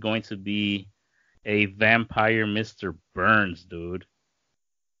there is going to be a vampire Mr. Burns, dude.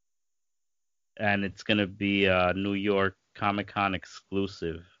 And it's gonna be a New York Comic Con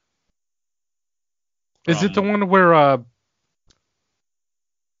exclusive Is it the from one where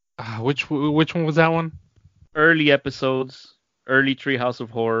which one was that one? early episodes, early Treehouse of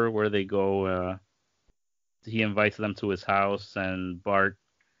Horror, where they go. He invites them to his house, and Bart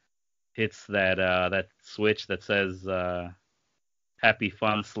hits that switch that says "Happy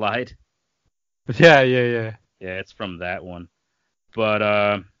Fun Slide." Yeah, yeah, yeah. Yeah, it's from that one.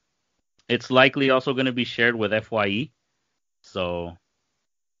 But it's likely also going to be shared with FYE. So,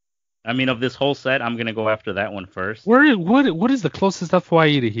 I mean, of this whole set, I'm going to go after that one first. What is the closest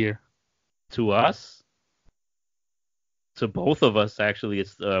FYE to here? To us, to both of us, actually,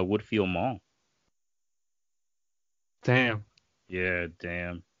 it's Woodfield Mall. Damn. Yeah,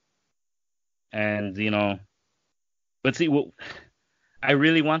 damn. And but see, well, I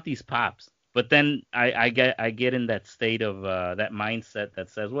really want these pops. But then I get in that state of that mindset that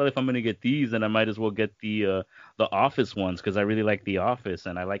says, well, if I'm gonna get these, then I might as well get the Office ones because I really like the Office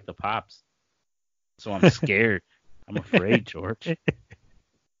and I like the pops. So I'm scared. I'm afraid, George.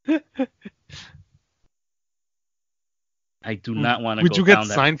 I do not want to Would go you get down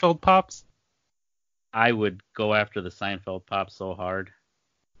that. Seinfeld pops? I would go after the Seinfeld pop so hard.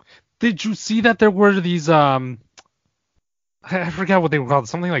 Did you see that there were these I forgot what they were called,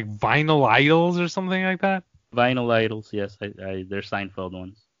 something like vinyl idols or something like that? Vinyl Idols, yes, they're Seinfeld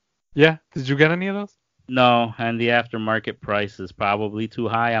ones. Yeah. Did you get any of those? No, and the aftermarket price is probably too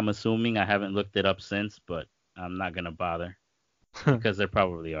high. I'm assuming. I haven't looked it up since, but I'm not gonna bother because there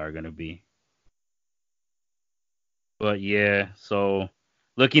probably are gonna be. But yeah, so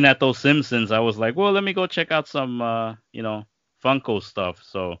looking at those Simpsons, I was like, well, let me go check out some, Funko stuff.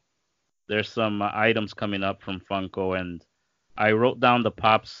 So there's some items coming up from Funko, and I wrote down the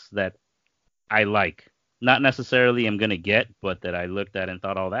pops that I like. Not necessarily I'm gonna get, but that I looked at and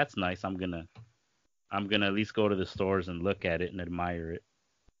thought, oh, that's nice. I'm gonna at least go to the stores and look at it and admire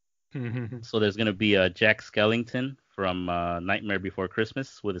it. So there's gonna be a Jack Skellington from Nightmare Before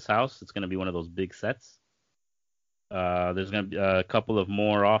Christmas with his house. It's gonna be one of those big sets. There's gonna be a couple of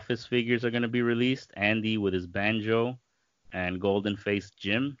more Office figures are gonna be released. Andy with his banjo and Golden Faced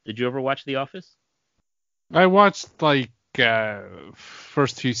Jim. Did you ever watch The Office? I watched like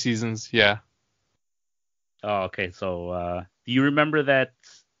first few seasons, yeah. Oh, okay. So do you remember that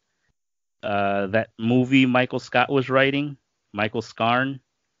movie Michael Scott was writing? Michael Scarn,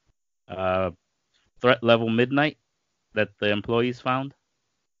 uh, Threat Level Midnight, that the employees found?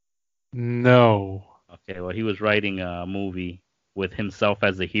 No. Okay, well, he was writing a movie with himself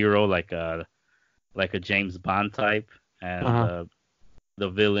as the hero, like a James Bond type, and Uh-huh. the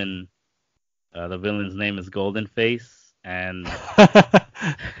villain's name is Golden Face, and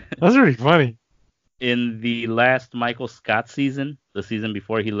That's pretty funny. in the last Michael Scott season, the season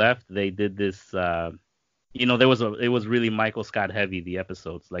before he left, they did this. It was really Michael Scott heavy. The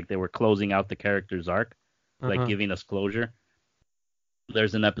episodes, like they were closing out the character's arc, like Uh-huh. giving us closure.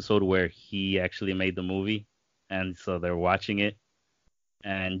 There's an episode where he actually made the movie, and so they're watching it,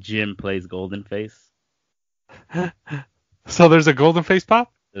 and Jim plays Golden Face. So there's a golden face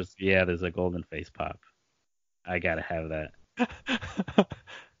pop? There's a Golden Face pop. I gotta have that.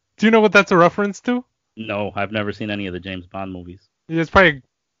 Do you know what that's a reference to? No, I've never seen any of the James Bond movies. Yeah, it's probably a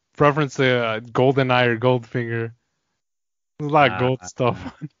reference to Golden Eye or Goldfinger. There's a lot of gold Uh,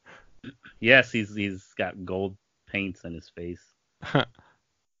 stuff. yes, he's got gold paints on his face.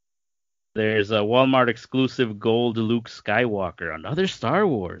 There's a Walmart exclusive gold Luke Skywalker. Another Star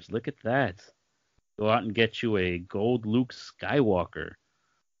Wars. Look at that. Go out and get you a gold Luke Skywalker.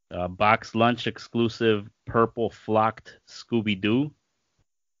 Box lunch exclusive purple flocked Scooby Doo.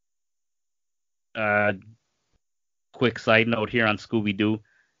 Uh, quick side note here on Scooby Doo.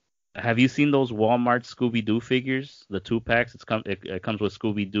 Have you seen those Walmart Scooby Doo figures? The 2 packs. It comes with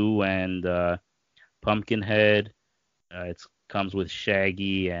Scooby Doo and Pumpkinhead. It comes with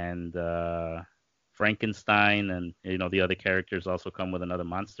Shaggy and Frankenstein, and the other characters also come with another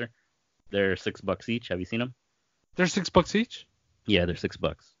monster. They're $6 each. Have you seen them? They're $6 each? Yeah, they're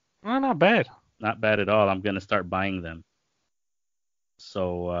 $6. Oh, not bad. Not bad at all. I'm gonna start buying them.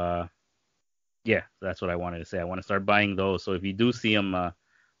 So yeah, that's what I wanted to say. I want to start buying those. So if you do see them,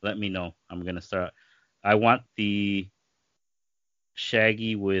 let me know. I'm gonna start. I want the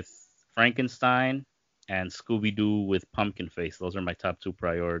Shaggy with Frankenstein and Scooby Doo with Pumpkin Face. Those are my top two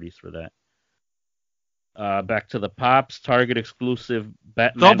priorities for that. Back to the Pops, Target exclusive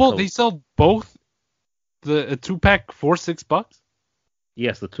Batman. Double? They sell both the a 2-pack for $6?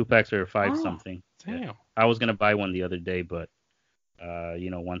 Yes, the 2 packs are five Oh, something. damn. Yeah. I was gonna buy one the other day, but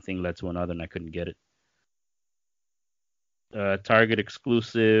one thing led to another, and I couldn't get it. Target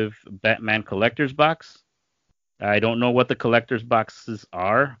exclusive Batman collector's box. I don't know what the collector's boxes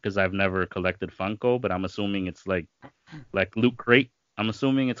are because I've never collected Funko, but I'm assuming it's like Loot Crate. I'm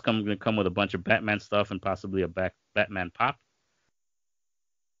assuming it's going to come with a bunch of Batman stuff and possibly a Batman pop.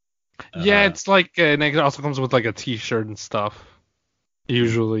 Yeah, it's like, and it also comes with like a T-shirt and stuff.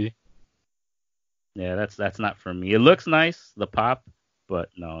 Usually. Yeah, that's not for me. It looks nice, the pop, but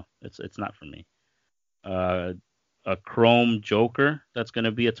no, it's not for me. A Chrome Joker that's going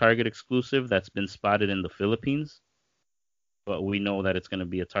to be a Target exclusive that's been spotted in the Philippines, but we know that it's going to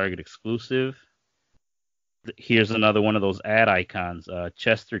be a Target exclusive. Here's another one of those ad icons,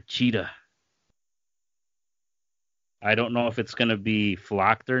 Chester Cheetah. I don't know if it's going to be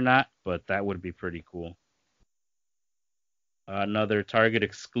flocked or not, but that would be pretty cool. Another Target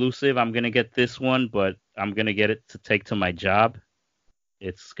exclusive. I'm going to get this one, but I'm going to get it to take to my job.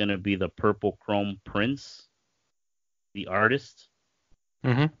 It's going to be the Purple Chrome Prince, the artist.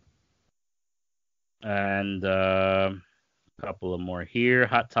 Mm-hmm. And a couple of more here.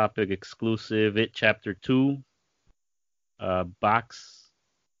 Hot Topic exclusive, It Chapter 2 box.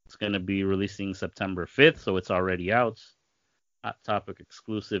 It's going to be releasing September 5th, so it's already out. Hot Topic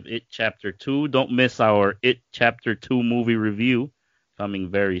exclusive, It Chapter 2. Don't miss our It Chapter 2 movie review coming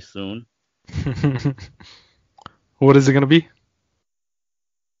very soon. What is it going to be?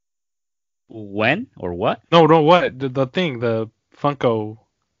 When or what? No, what? The thing, the Funko.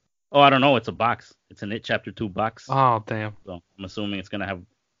 Oh, I don't know. It's a box. It's an It Chapter 2 box. Oh, damn. So I'm assuming it's going to have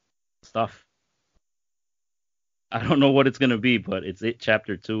stuff. I don't know what it's going to be, but it's It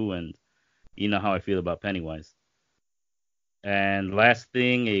Chapter 2, and you know how I feel about Pennywise. And last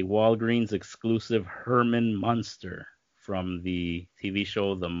thing, a Walgreens exclusive Herman Munster from the TV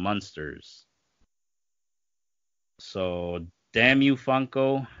show The Munsters. So, damn you,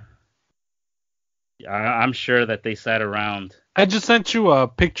 Funko. I'm sure that they sat around. I just sent you a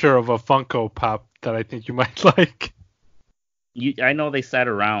picture of a Funko Pop that I think you might like. I know they sat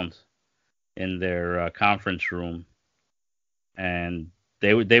around in their conference room, and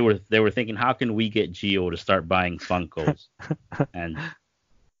they were thinking, how can we get Gio to start buying Funkos? And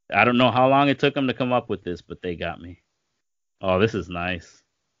I don't know how long it took them to come up with this, but they got me. Oh, this is nice.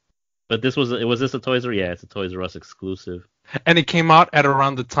 But was this a Toys R Us? Yeah, it's a Toys R Us exclusive. And it came out at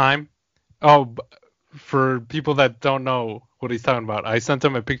around the time. Oh, for people that don't know what he's talking about, I sent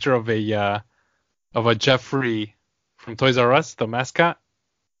him a picture of a Jeffrey from Toys R Us, the mascot.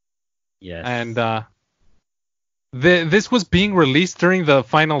 Yes. And this was being released during the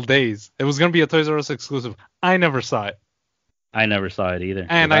final days. It was going to be a Toys R Us exclusive. I never saw it. I never saw it either.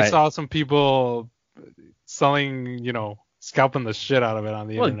 And I saw some people selling, scalping the shit out of it on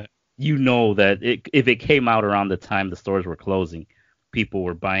the internet. You know that if it came out around the time the stores were closing, people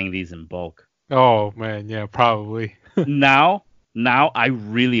were buying these in bulk. Oh, man, yeah, probably. Now I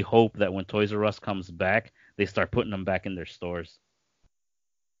really hope that when Toys R Us comes back, they start putting them back in their stores.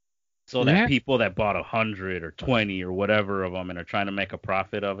 So that people that bought 100 or 20 or whatever of them and are trying to make a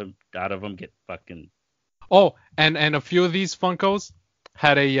profit out of them get fucking... Oh, and a few of these Funkos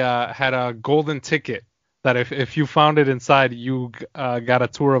had a golden ticket that if you found it inside, you got a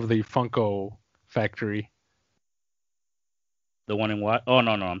tour of the Funko factory. The one in what? Oh,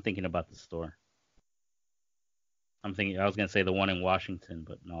 no, I'm thinking about the store. I was going to say the one in Washington,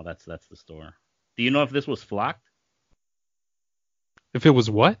 but no, that's the store. Do you know if this was flocked? If it was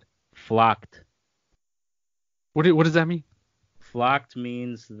what? Flocked. What does that mean? Flocked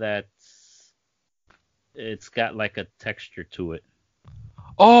means that it's got like a texture to it.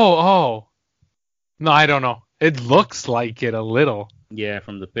 Oh. No, I don't know. It looks like it a little. Yeah,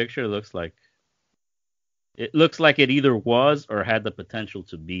 from the picture, it looks like it either was or had the potential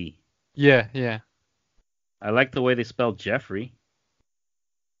to be. Yeah. I like the way they spelled Jeffrey.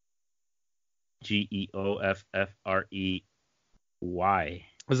 Geoffrey.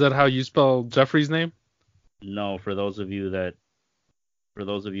 Is that how you spell Jeffrey's name? No, for those of you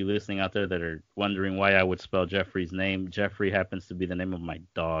listening out there that are wondering why I would spell Jeffrey's name, Jeffrey happens to be the name of my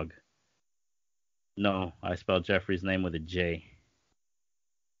dog. No, I spelled Jeffrey's name with a J.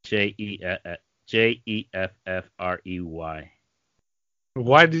 Jeffrey.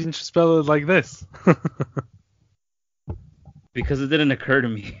 Why didn't you spell it like this? Because it didn't occur to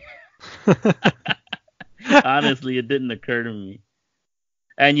me. Honestly, it didn't occur to me.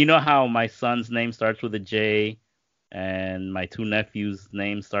 And you know how my son's name starts with a J and my two nephews'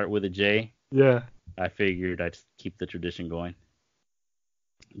 names start with a J? Yeah. I figured I'd keep the tradition going.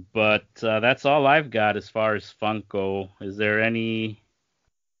 But that's all I've got as far as Funko. Is there anything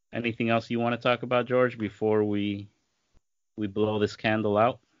else you want to talk about, George, before we we blow this candle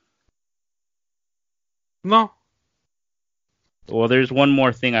out? No. Well, there's one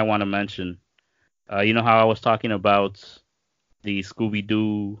more thing I want to mention. You know how I was talking about the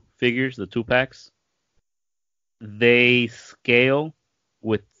Scooby-Doo figures, the 2-packs? They scale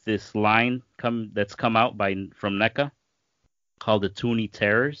with this line that's come out from NECA called the Toonie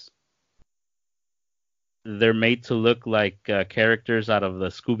Terrors. They're made to look like characters out of the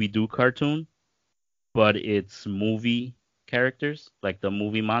Scooby-Doo cartoon, but it's movie characters, like the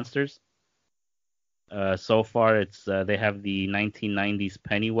movie monsters. So far, it's they have the 1990s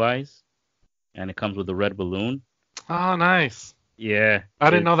Pennywise, and it comes with a red balloon. Oh, nice. Yeah. I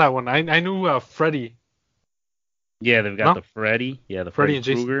didn't know that one. I knew Freddy. Yeah, they've got No? the Freddy. Yeah, the Freddy Freddy and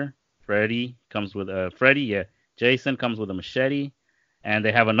Jason. Krueger. Freddy comes with Freddy. Yeah, Jason comes with a machete, and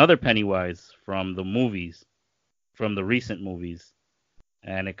they have another Pennywise from the movies, from the recent movies,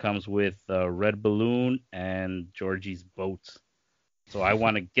 and it comes with a red balloon and Georgie's boat. So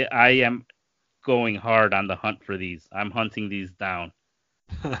I am going hard on the hunt for these. I'm hunting these down,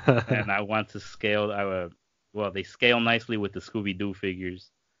 and I want to scale. Well, they scale nicely with the Scooby-Doo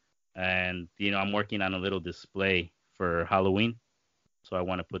figures, and I'm working on a little display for Halloween, so I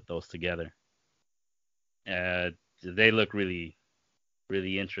want to put those together. They look really,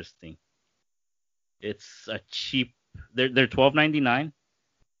 really interesting. It's a cheap. They're $12.99.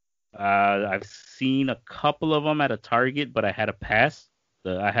 I've seen a couple of them at a Target, but I had a pass.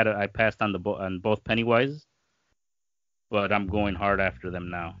 I passed on on both Pennywises, but I'm going hard after them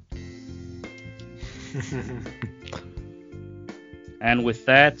now. And with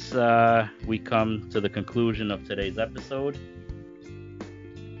that, we come to the conclusion of today's episode.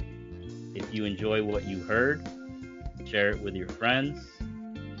 If you enjoy what you heard, share it with your friends.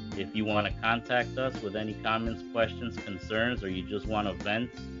 If you want to contact us with any comments, questions, concerns, or you just want to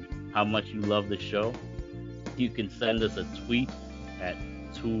vent how much you love the show, you can send us a tweet at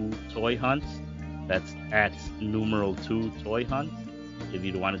 2toyhunts. That's at numeral 2toyhunts. If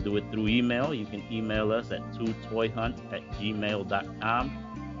you want to do it through email, you can email us at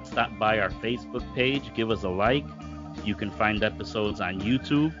 2toyhunt@gmail.com. Stop by our Facebook page, give us a like. You can find episodes on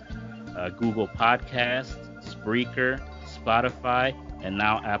YouTube, Google Podcasts, Spreaker, Spotify, and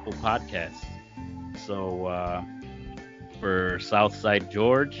now Apple Podcasts. So for Southside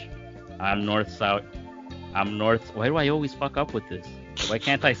George, I'm North. Why do I always fuck up with this? Why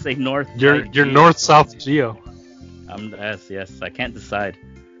can't I say North? You're North-South Geo. Yes, I can't decide.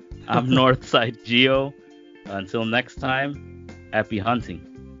 I'm Northside Geo. Until next time, happy hunting.